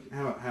how are you looking?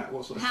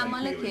 What sort of How shape am I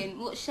are you in? looking?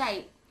 What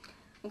shape?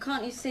 And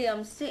can't you see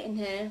I'm sitting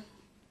here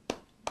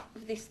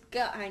with this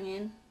gut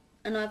hanging,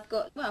 and I've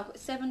got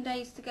 7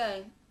 days to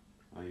go.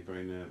 Are you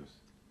very nervous?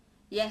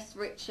 Yes,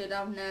 Richard,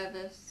 I'm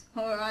nervous.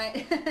 All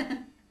right.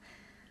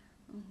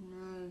 Oh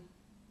no.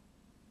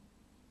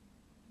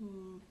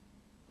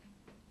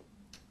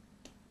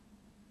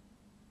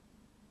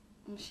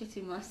 I'm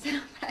shitting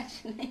myself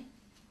actually.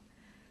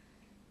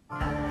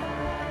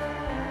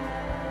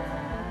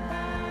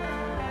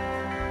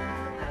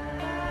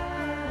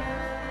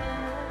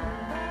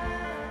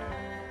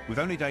 With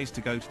only days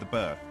to go to the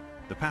birth,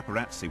 the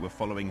paparazzi were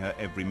following her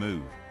every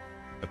move.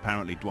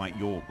 Apparently Dwight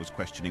York was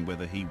questioning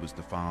whether he was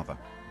the father.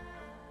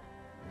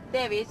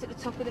 There he is at the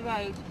top of the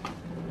road.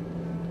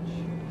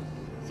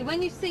 So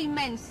when you see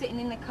men sitting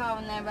in the car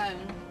on their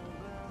own,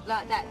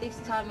 like that this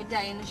time of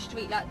day in a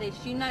street like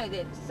this, you know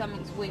that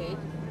something's weird.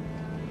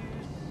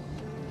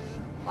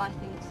 I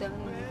think so.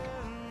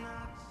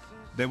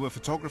 There were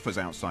photographers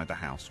outside the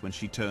house when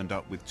she turned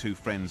up with 2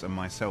 friends and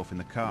myself in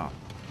the car.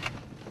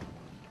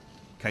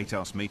 Kate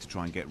asked me to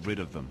try and get rid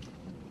of them.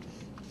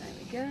 There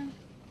we go.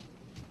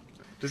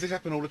 Does this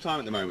happen all the time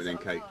at the moment then,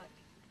 Kate?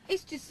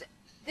 It's just,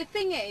 the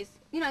thing is,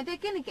 you know, they're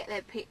going to get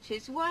their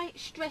pictures. Why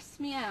stress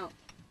me out?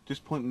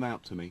 Just point them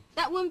out to me.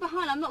 That one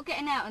behind, I'm not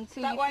getting out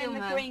until That you one film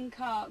in the her. green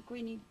car,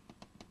 greeny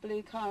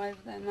blue car over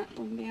there, and that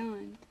one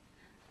behind.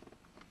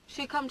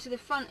 She'll come to the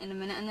front in a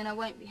minute and then I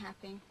won't be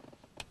happy.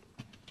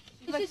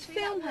 You just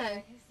film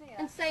her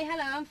and say,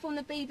 hello, I'm from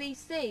the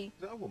BBC.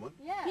 Is that a woman?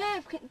 Yeah. Yeah,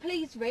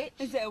 please, Rich.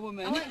 Is it a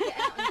woman? I won't get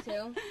out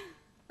until...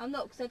 I'm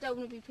not, because I don't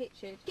want to be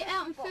pictured. Get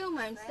out and film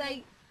her and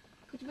say,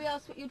 could we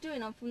ask what you're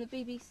doing? I'm from the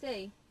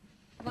BBC.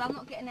 Well, I'm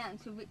not getting out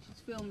until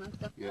Richard's filming and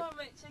stuff. Yeah. Come on,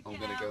 Richard, I'm get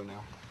going to out. go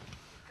now.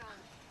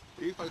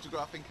 Are you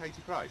photographing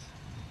Katie Price?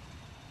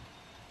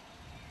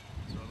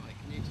 That's all right,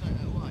 can you take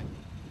that away?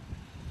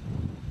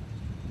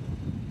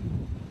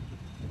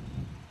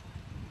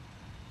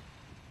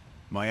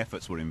 My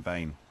efforts were in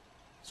vain,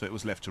 so it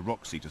was left to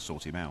Roxy to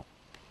sort him out.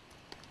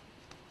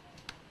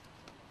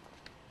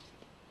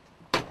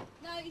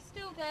 No, he's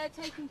still there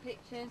taking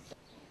pictures.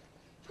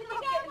 Can you go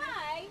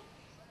away?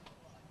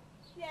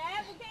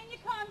 Yeah, we'll get in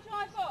your car and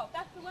drive off.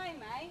 That's the way,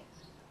 mate.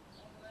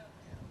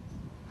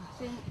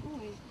 Oh,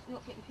 he's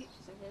not getting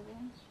pictures of her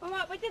then. All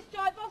right, we'll just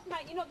drive off,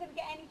 mate. You're not going to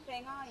get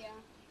anything, are you?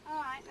 All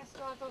right, let's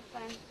drive off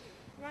then.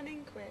 Run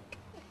in quick.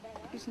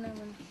 There's no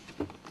one.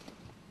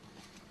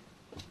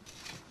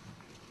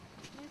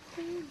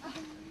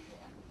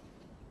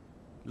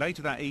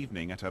 Later that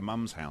evening at her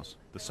mum's house,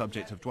 the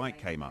subject of Dwight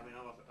came up.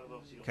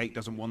 Kate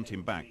doesn't want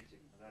him back,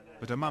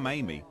 but her mum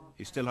Amy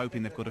is still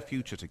hoping they've got a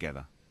future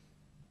together.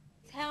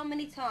 how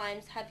many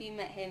times have you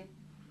met him?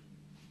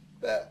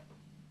 About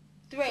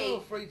 3. 2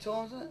 or 3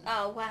 times, isn't it?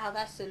 Oh wow,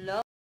 that's a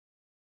lot.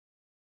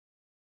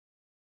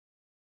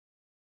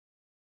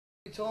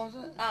 3 times,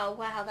 isn't it? Oh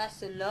wow,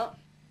 that's a lot.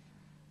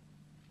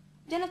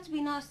 You don't have to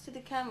be nice to the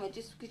camera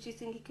just because you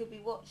think he could be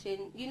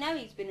watching. You know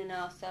he's been an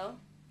arsehole.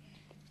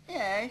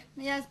 Yeah,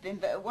 he has been,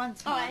 but at one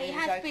time he he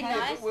has was been okay.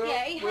 nice.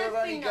 Yeah, he has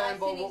been nice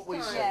in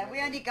his time. Yeah,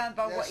 we only go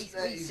by what we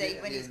That's see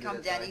it when at he's the come end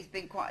of the down. day. He's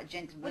been quite a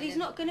gentleman. Well, he's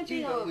not going to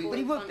be horrible. But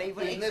he would be, He's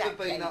wouldn't he? never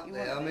Exactly. been up He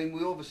there. I would mean,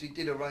 we obviously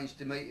did arrange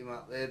to meet him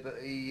up there, but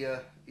he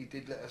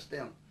did let us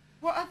down.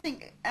 What I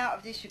think out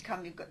of this should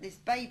come, you've got this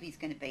baby's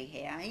going to be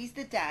here. He's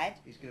the dad.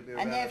 He's going to be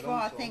around and therefore a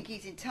long I time. think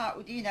he's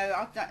entitled. You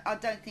know, I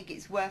don't think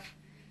it's worth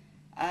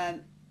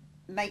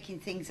making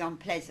things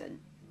unpleasant,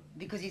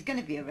 because he's going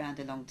to be around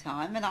a long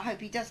time, and I hope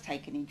he does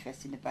take an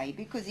interest in the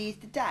baby because he is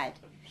the dad.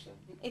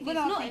 If Well,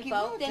 he's I not think he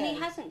involved, will then he do.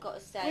 hasn't got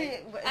a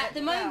say. Well, At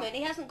the well- moment,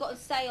 he hasn't got a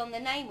say on the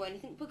name or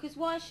anything, because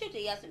why should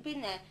he? He hasn't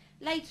been there.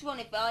 Later on,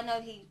 if I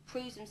know he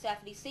proves himself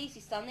and he sees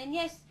his son, then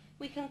yes,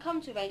 we can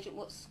come to arrangement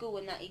what school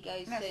and that he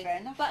goes That's to. fair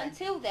enough, But then.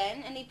 until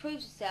then, and he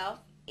proves himself,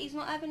 he's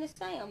not having a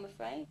say, I'm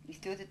afraid. He's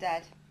still the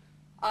dad.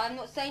 I'm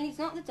not saying he's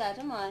not the dad,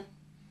 am I?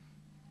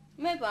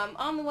 Remember,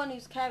 I'm the one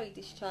who's carried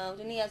this child,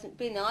 and he hasn't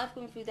been there. I've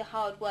gone through the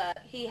hard work.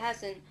 He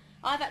hasn't.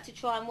 I've had to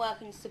try and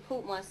work and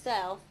support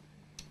myself,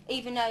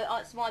 even though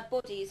it's my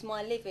body, it's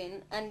my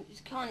living, and you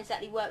can't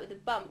exactly work with a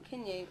bump,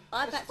 can you?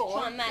 I've That's had to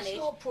try fine. and manage It's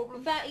not a problem.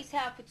 without his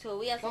help at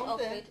all. He hasn't Calm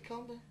offered. down,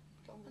 calm down.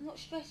 I'm not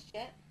stressed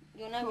yet.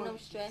 You'll know when I'm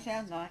stressed.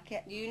 Sounds like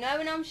it. You know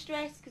when I'm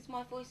stressed because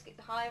my voice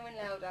gets higher and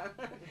louder.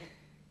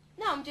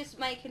 No, I'm just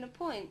making a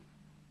point.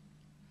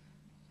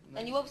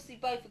 And you obviously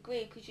both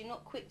agree because you're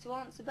not quick to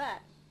answer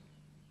back.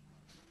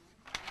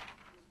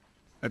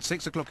 At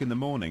 6 o'clock in the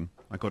morning,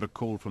 I got a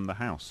call from the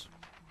house.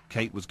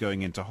 Kate was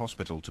going into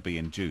hospital to be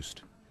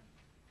induced.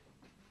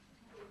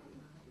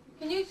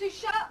 Can you two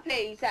shut up,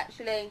 please,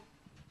 actually?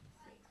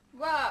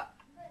 Right.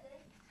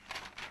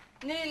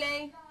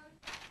 Nearly.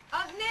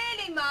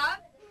 Nearly, Mum.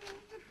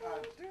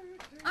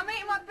 I'm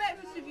eating my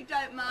breakfast if you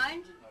don't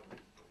mind.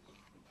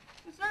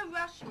 There's no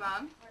rush,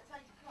 Mum.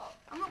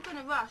 I'm not going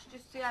to rush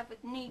just to have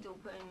a needle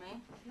put in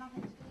me.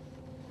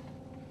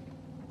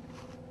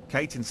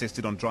 Kate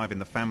insisted on driving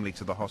the family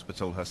to the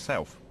hospital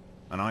herself,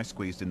 and I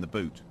squeezed in the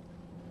boot.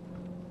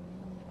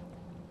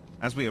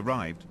 As we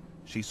arrived,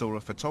 she saw a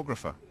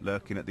photographer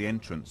lurking at the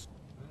entrance.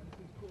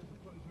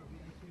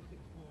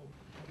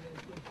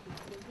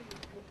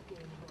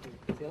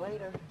 See you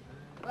later.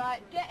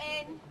 Right, get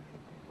in.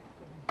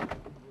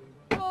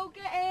 Paul,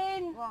 get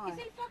in. Why? Is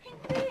he fucking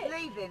fit?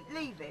 Leave him,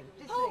 leave him.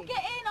 Just Paul, leave get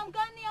in. I'm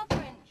going the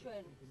other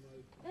entrance.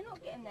 They're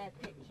not getting their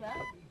picture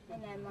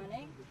and their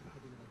money.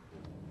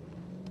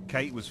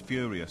 Kate was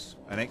furious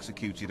and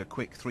executed a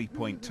quick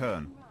three-point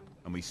turn,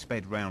 and we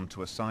sped round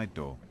to a side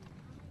door.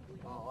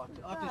 Oh,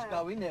 I'd just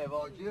go in there,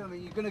 right, you? I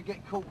mean, you're going to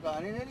get caught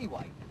going in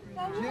anyway. So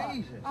what?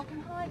 Jesus. I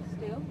can hide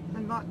still. They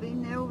might be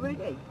in there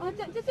already. Oh,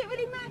 does it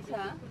really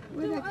matter?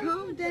 Well, Do now, what I calm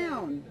want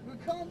down. We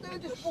can't do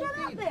it, just Shut walk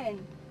up in.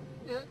 then.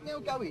 Yeah, now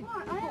go in.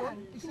 Right, I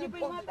am. Can you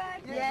bring my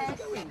bag? Yeah,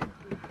 just go in. That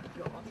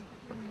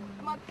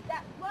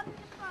one in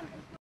the front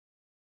as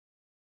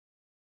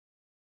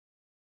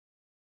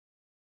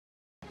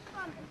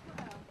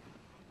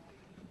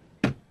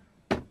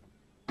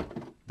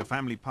The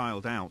family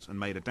piled out and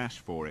made a dash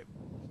for it.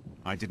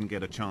 I didn't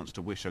get a chance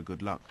to wish her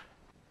good luck.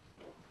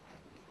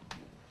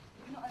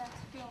 You're not allowed to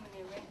film in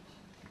your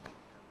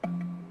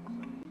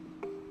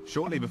rich.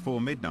 Shortly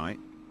before midnight,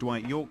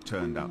 Dwight York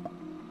turned up.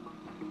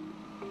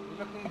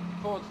 You're looking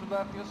forward to the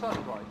birth of your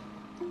son, right?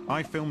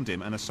 I filmed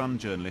him, and a Sun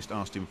journalist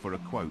asked him for a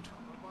quote.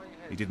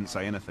 He didn't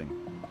say anything,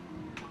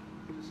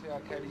 To see how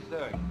Katie's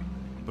doing.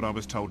 but I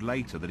was told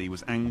later that he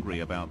was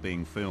angry about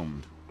being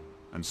filmed,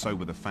 and so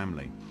were the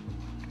family.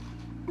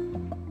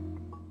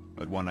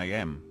 At 1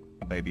 a.m,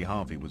 baby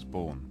Harvey was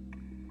born.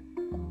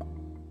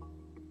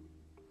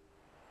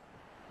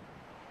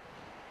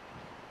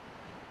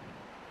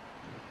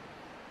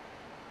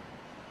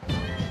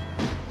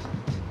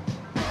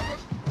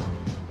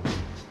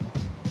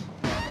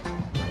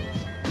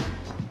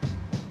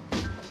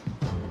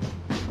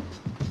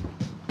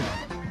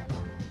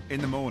 In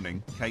the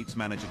morning, Kate's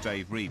manager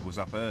Dave Reed was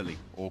up early,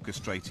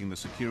 orchestrating the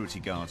security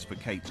guards for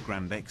Kate's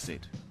grand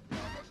exit.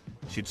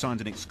 She'd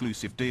signed an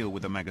exclusive deal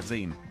with a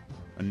magazine,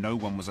 and no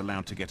one was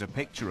allowed to get a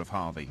picture of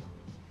Harvey.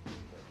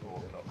 4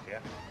 o'clock, yeah?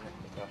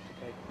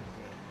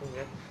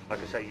 Like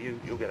I say,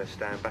 you're going to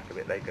stand back a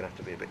bit. They're going to have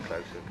to be a bit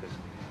closer because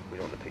we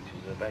don't want the pictures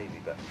of the baby,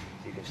 but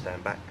you can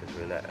stand back because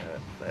we'll let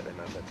them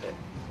have their tip.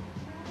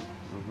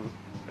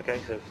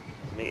 Okay, so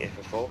meet here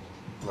for 4.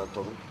 No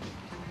problem.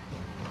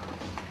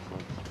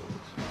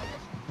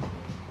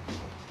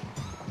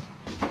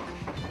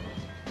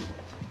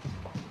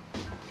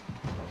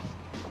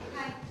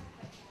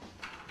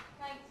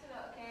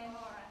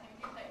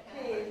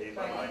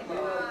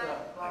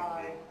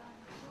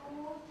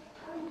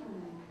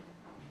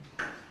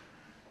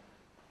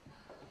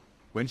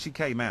 When she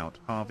came out,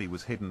 Harvey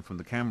was hidden from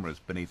the cameras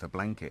beneath a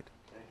blanket.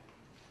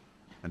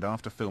 And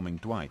after filming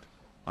Dwight,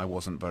 I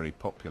wasn't very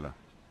popular.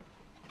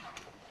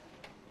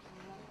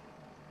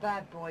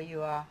 Bad boy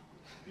you are.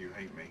 You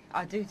hate me.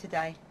 I do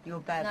today. You're a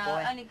bad no,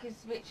 boy. No, only because,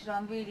 Richard,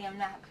 I really am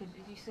knackered.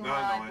 If you saw No,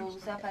 my no,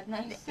 eyeballs, I've had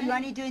no sleep. You're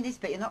only doing this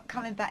bit. You're not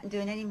coming back and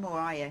doing any more,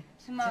 are you?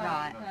 Tomorrow.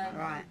 Tonight. No.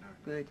 Right.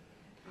 Good.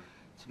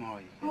 Tomorrow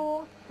you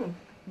Four.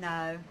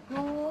 No.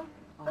 Four.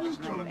 I'm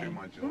just trying to do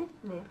my job.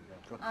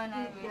 I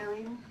know.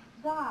 Going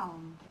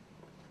down.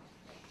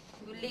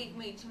 You'll leave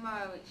me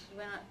tomorrow, Richard,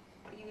 when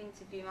you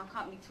interview me. I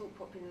can't really talk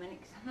properly in a minute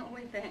because I'm not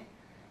with it.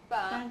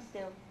 But Stand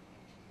still.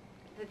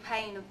 The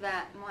pain of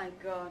that, my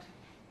God.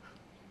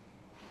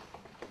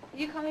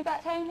 You coming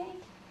back, Tony?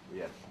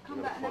 Yes.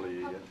 Come back and have a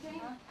you, cup yes. of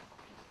tea?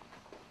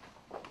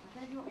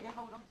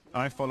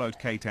 I followed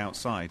Kate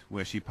outside,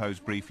 where she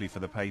posed briefly for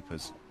the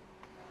papers.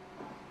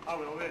 Oh,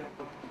 well,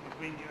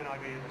 between you and I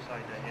go either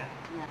side then, yeah?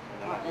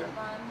 Yeah. Right, that's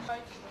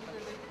fine.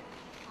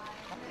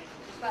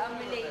 But I'm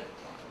relieved.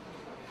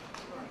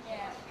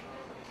 Yeah.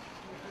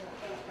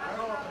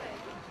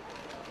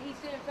 He's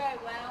doing very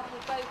well.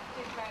 We're both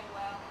doing very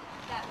well.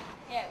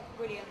 Yeah, it was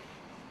brilliant.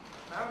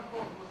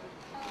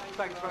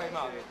 Thanks very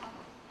much.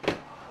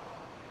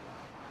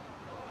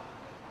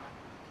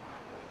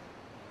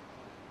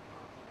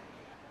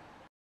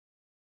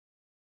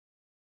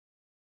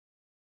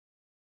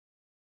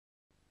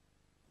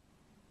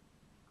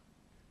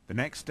 The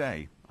next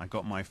day, I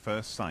got my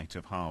first sight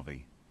of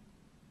Harvey.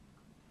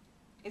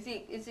 Does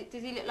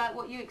he look like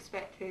what you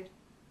expected?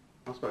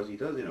 I suppose he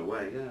does in a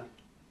way,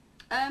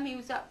 yeah. He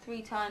was up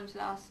 3 times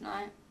last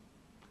night,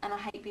 and I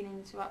hate being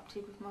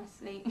interrupted with my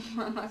sleep,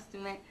 I must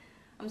admit.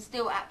 I'm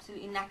still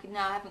absolutely knackered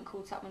now. I haven't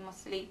caught up with my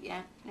sleep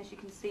yet, as you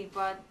can see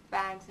by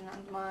bags and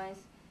under my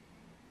eyes.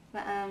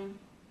 But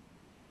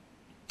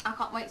I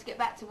can't wait to get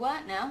back to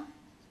work now.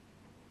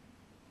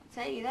 I'll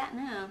tell you that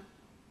now.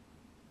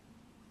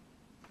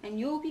 And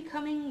you'll be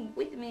coming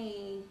with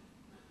me.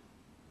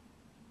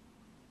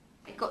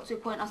 It got to a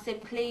point I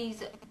said,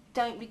 please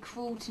don't be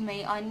cruel to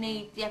me, I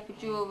need the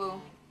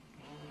epidural.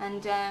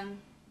 And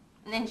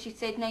then she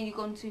said, no, you've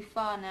gone too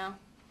far now.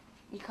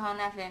 You can't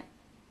have it.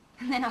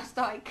 And then I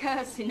started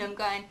cursing them,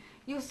 going,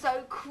 you're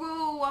so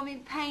cruel, I'm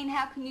in pain,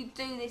 how can you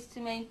do this to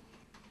me?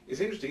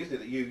 It's interesting, isn't it,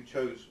 that you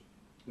chose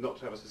not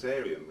to have a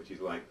cesarean, which is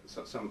like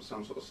some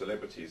sort of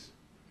celebrities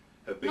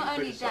have been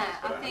criticised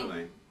for that, haven't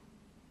they?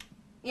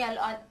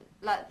 Yeah,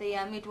 like the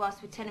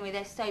midwives were telling me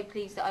they're so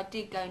pleased that I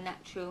did go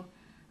natural.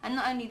 And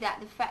not only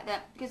that, the fact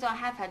that, because I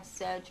have had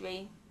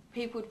surgery,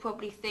 people would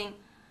probably think,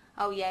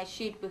 oh yeah,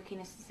 she'd book in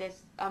a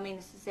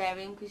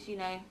cesarean because, you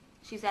know,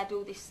 she's had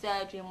all this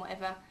surgery and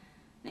whatever.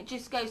 And it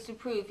just goes to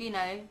prove, you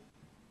know,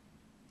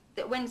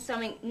 that when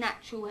something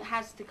natural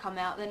has to come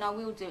out, then I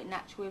will do it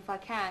natural if I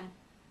can.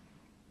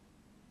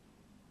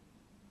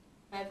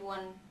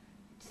 Everyone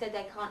said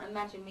they can't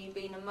imagine me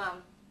being a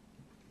mum.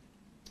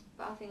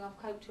 But I think I've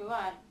coped all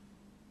right.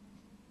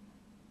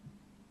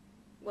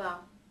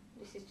 Well,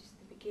 this is just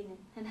the beginning.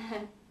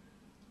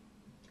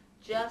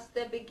 Just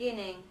the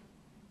beginning.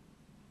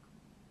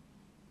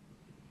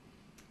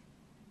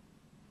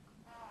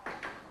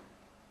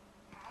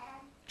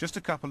 Just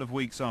a couple of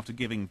weeks after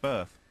giving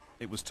birth,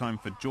 it was time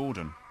for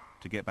Jordan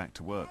to get back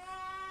to work.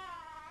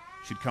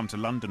 She'd come to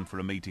London for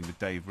a meeting with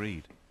Dave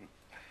Reed.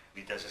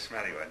 He does a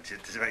smelly one.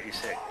 Does it make you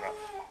sick? Right.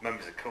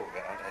 Mums are cool,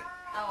 but aren't they?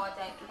 Oh, I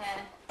don't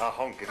care. I'll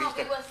honk. If Can't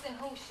he's be worse than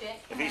horseshit.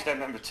 If he's done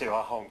number 2,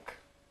 I'll honk.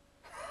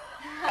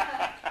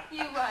 You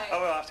won't.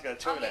 Oh, well, I have to go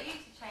to the I'll toilet. get you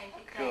to change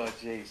it. God,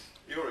 jeez.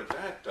 You're a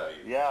dad,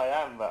 Dave. Yeah,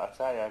 I am, but I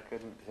tell you, I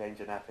couldn't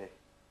change a nappy.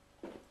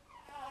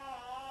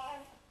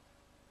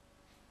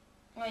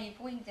 Well, you've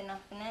weaned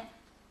enough, innit?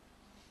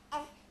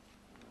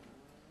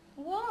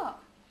 What?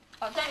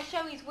 Oh, don't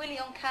show his willy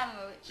on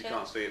camera, Richard. You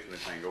can't see it from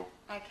this angle.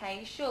 Okay,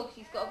 you sure? 'Cause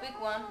he's got a big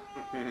one.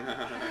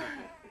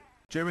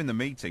 During the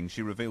meeting,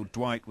 she revealed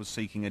Dwight was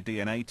seeking a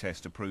DNA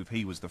test to prove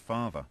he was the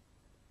father.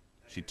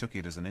 She took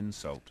it as an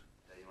insult.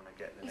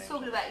 He's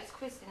talking about his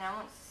christening now.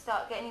 Wants to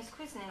start getting his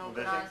christening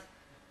organised.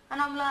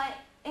 And I'm like,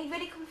 he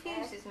really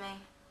confuses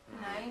me. You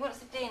know, he wants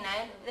the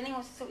DNA, then he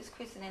wants to sort his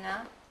christening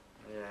out.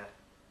 Yeah.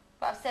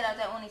 But I've said I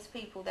don't want his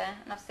people there,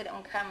 and I've said it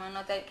on camera, and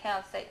I don't care.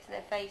 I'll say it to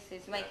their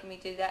faces, making me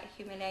do that,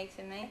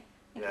 humiliating me.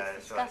 I think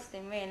it's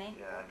disgusting, right. really.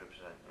 Yeah,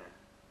 100%, yeah.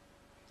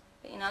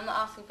 But, you know, I'm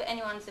not asking for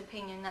anyone's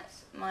opinion.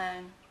 That's my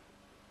own.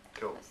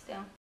 Cool. But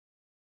still.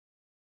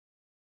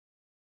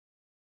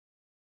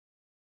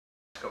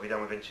 It's got to be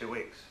done within 2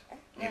 weeks.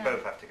 You Yeah.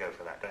 both have to go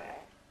for that, don't you?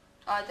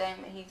 I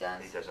don't, but he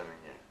does. He does, I mean,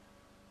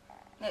 yeah.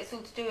 Yeah, it's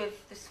all to do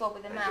with the swab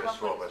of the They mouth. do a I thought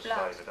swab it was as blood.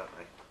 saliva, don't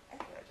they?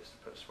 Yeah, just to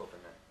put a swab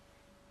in there.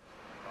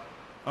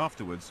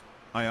 Afterwards,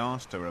 I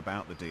asked her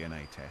about the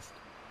DNA test.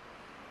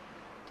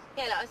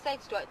 Yeah, like I say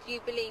to Dwight, do you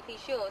believe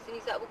he's yours? And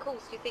he's like, well, of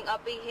course, do you think I'll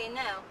be here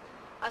now?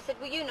 I said,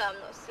 well, you know I'm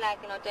not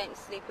slagging, I don't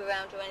sleep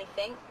around or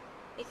anything.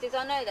 He says,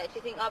 I know that, do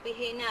you think I'll be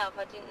here now if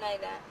I didn't know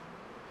that?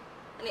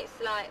 And it's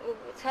like, well,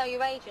 tell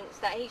your agents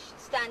that he should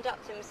stand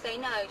up to him and say,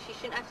 no, she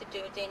shouldn't have to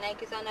do a DNA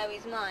because I know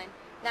he's mine.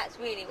 That's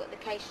really what the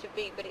case should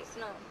be, but it's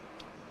not.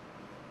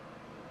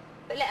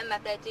 But let them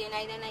have their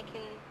DNA, then they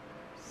can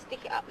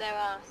stick it up their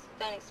arse.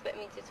 Don't expect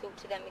me to talk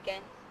to them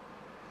again.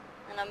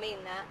 And I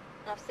mean that.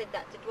 And I've said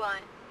that to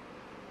Dwight.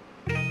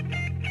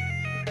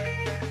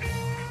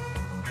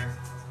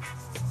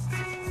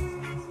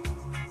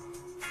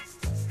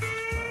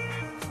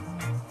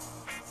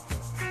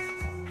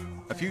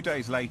 A few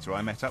days later,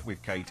 I met up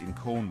with Kate in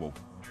Cornwall.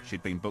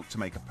 She'd been booked to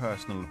make a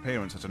personal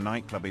appearance at a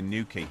nightclub in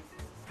Newquay.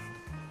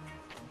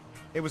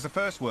 It was the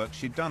first work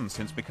she'd done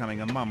since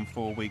becoming a mum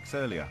 4 weeks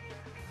earlier.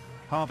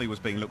 Harvey was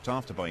being looked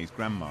after by his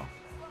grandma.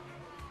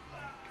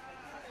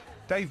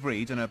 Dave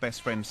Reed and her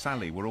best friend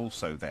Sally were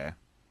also there.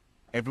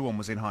 Everyone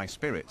was in high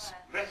spirits.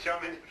 Rich,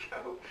 I'm in the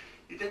go.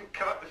 You didn't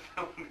cut the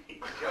film me,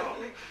 John.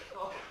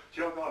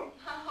 Jog on.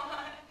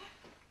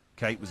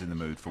 Kate was in the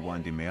mood for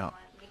winding me up.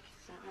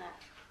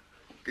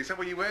 Is that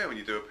what you wear when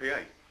you do a PA?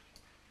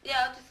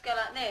 Yeah, I'll just go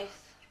like this.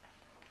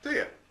 Do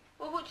you?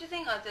 Well, what do you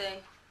think I do?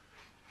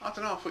 I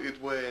don't know, I thought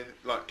you'd wear,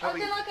 like, Oh,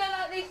 clothing. then I go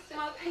like this to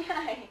my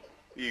PA.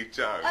 You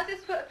don't. I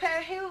just put a pair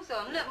of heels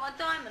on. Look, my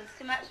diamonds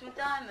to match my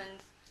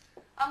diamonds.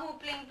 I'm all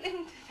bling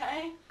bling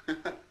today.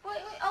 wait,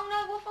 oh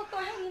no, what have I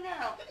got hanging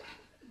out?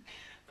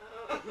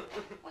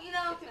 What are you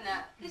laughing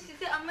at? This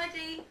is it, I'm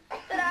ready.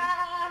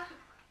 Ta-da!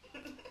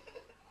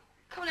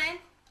 Come on in.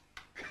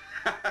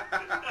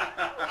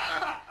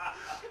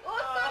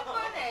 What's so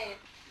funny?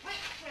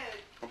 Richard.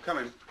 I'm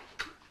coming.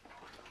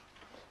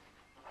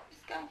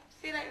 Just go.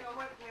 See you later.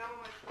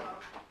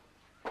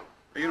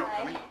 Are you not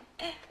coming?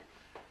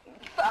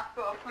 Fuck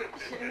off,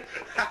 Richard.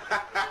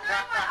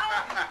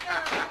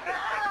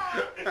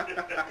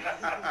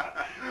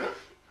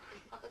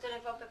 I don't know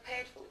if I'm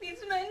prepared for these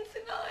men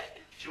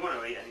tonight. Do you want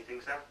to eat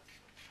anything, Sam?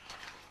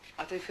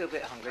 I do feel a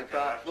bit hungry, Okay,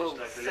 but we'll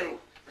just see. like a little-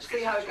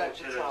 See how it goes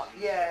to top.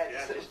 Yeah,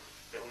 Yeah, sort of-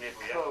 little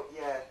nibble, yeah. cool,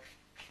 yeah.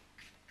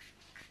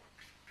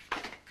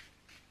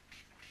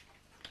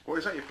 What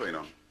is that you're putting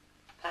on?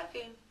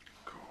 Perfume.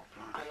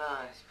 I know,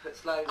 it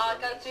puts loads I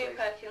on, don't doesn't do it?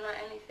 perfume like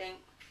anything.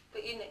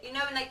 But you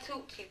know when they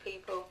talk to you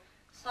people,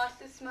 it's nice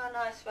to smell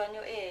nice around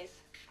your ears.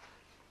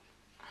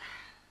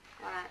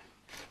 Right.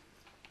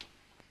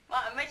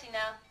 Right, I'm ready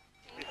now.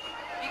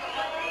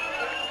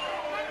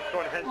 Go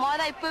on ahead. Why are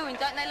they booing?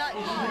 Don't they like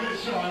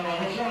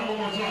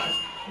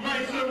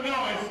Make some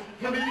noise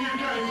for the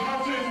UK's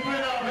hottest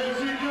winner. Here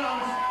she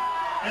comes.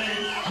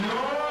 It's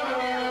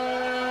Jordan.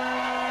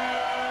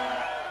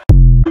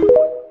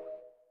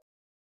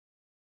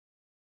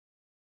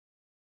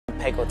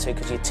 Peg or two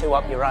because you're too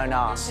up your own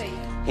arse.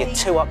 You're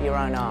too up your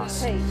own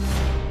arse.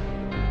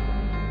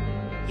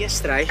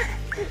 Yesterday,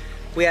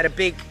 we had a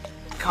big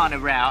kind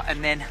of row,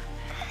 and then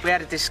we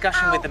had a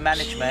discussion with the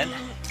management,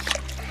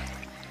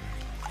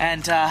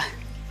 and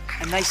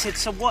they said,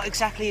 so what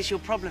exactly is your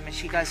problem? And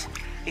she goes,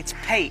 it's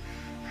Pete.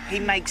 He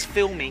makes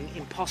filming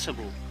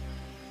impossible.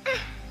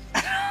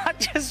 I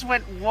just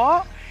went,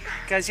 what?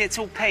 Goes, yeah, it's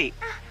all Pete.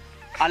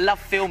 I love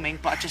filming,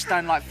 but I just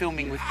don't like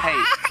filming with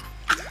Pete.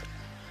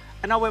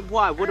 And I went,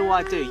 why? What do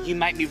I do? You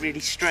make me really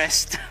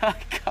stressed. I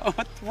go,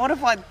 what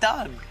have I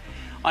done?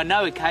 I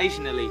know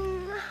occasionally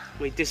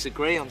we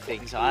disagree on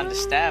things, I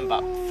understand,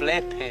 but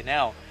flipping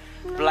hell,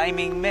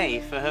 blaming me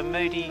for her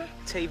moody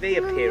TV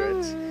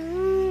appearance.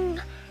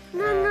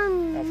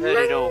 I've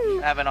heard it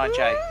all, haven't I,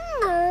 Jay?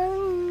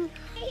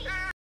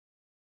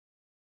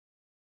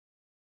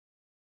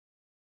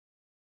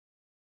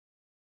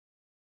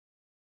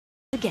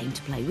 A game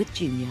to play with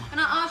Junior. Can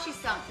I ask you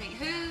something?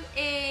 Who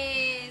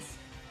is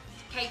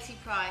Katie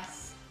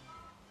Price?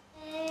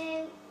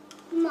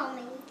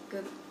 Mummy.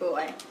 Good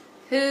boy.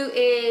 Who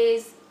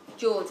is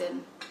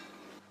Jordan?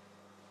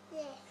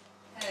 Yes.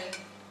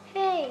 Who?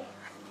 Who?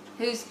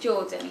 Who's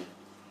Jordan?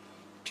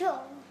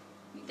 John.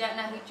 You don't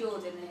know who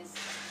Jordan is?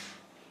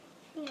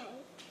 No.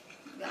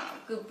 Oh,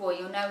 good boy,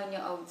 you'll know when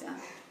you're older.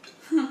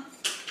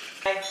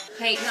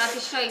 Pete, can I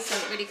just show you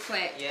something really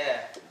quick?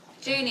 Yeah.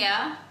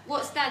 Junior,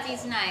 what's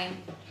Daddy's name?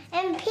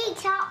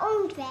 Peter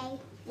Andre.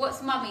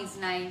 What's Mummy's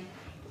name?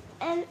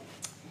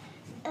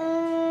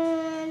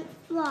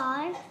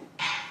 Why?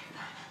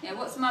 Yeah,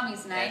 what's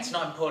Mummy's name? It's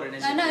not important,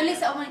 is No, it? no,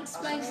 listen, I want to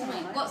explain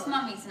something. What's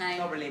Mummy's name?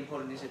 Not really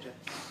important, is it, Jay?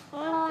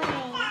 Mommy.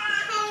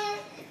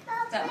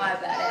 Don't worry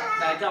about it.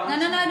 No, go on.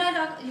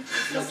 No.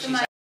 It's just a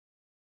moment.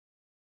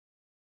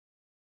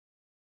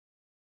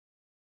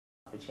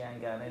 But she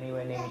ain't going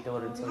anywhere near my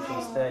daughter until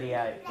she's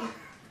 38.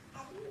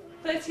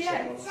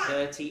 38?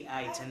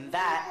 38, and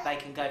that they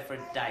can go for a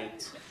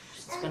date.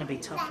 It's going to be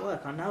tough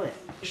work, I know it.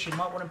 She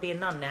might want to be a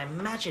nun. Now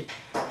imagine,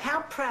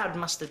 how proud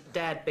must a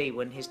dad be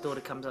when his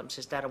daughter comes up and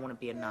says, Dad, I want to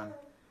be a nun?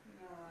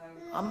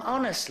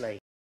 Honestly.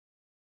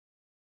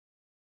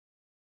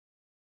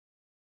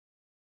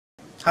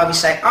 Harvey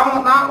say, I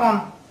want that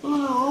one.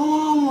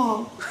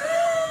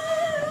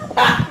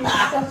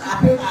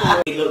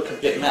 He looked a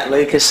bit Matt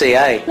Lucasy,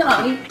 eh? No,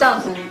 he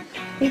doesn't.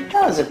 He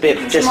does a bit,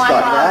 It's just my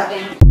like that.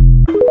 Harvey.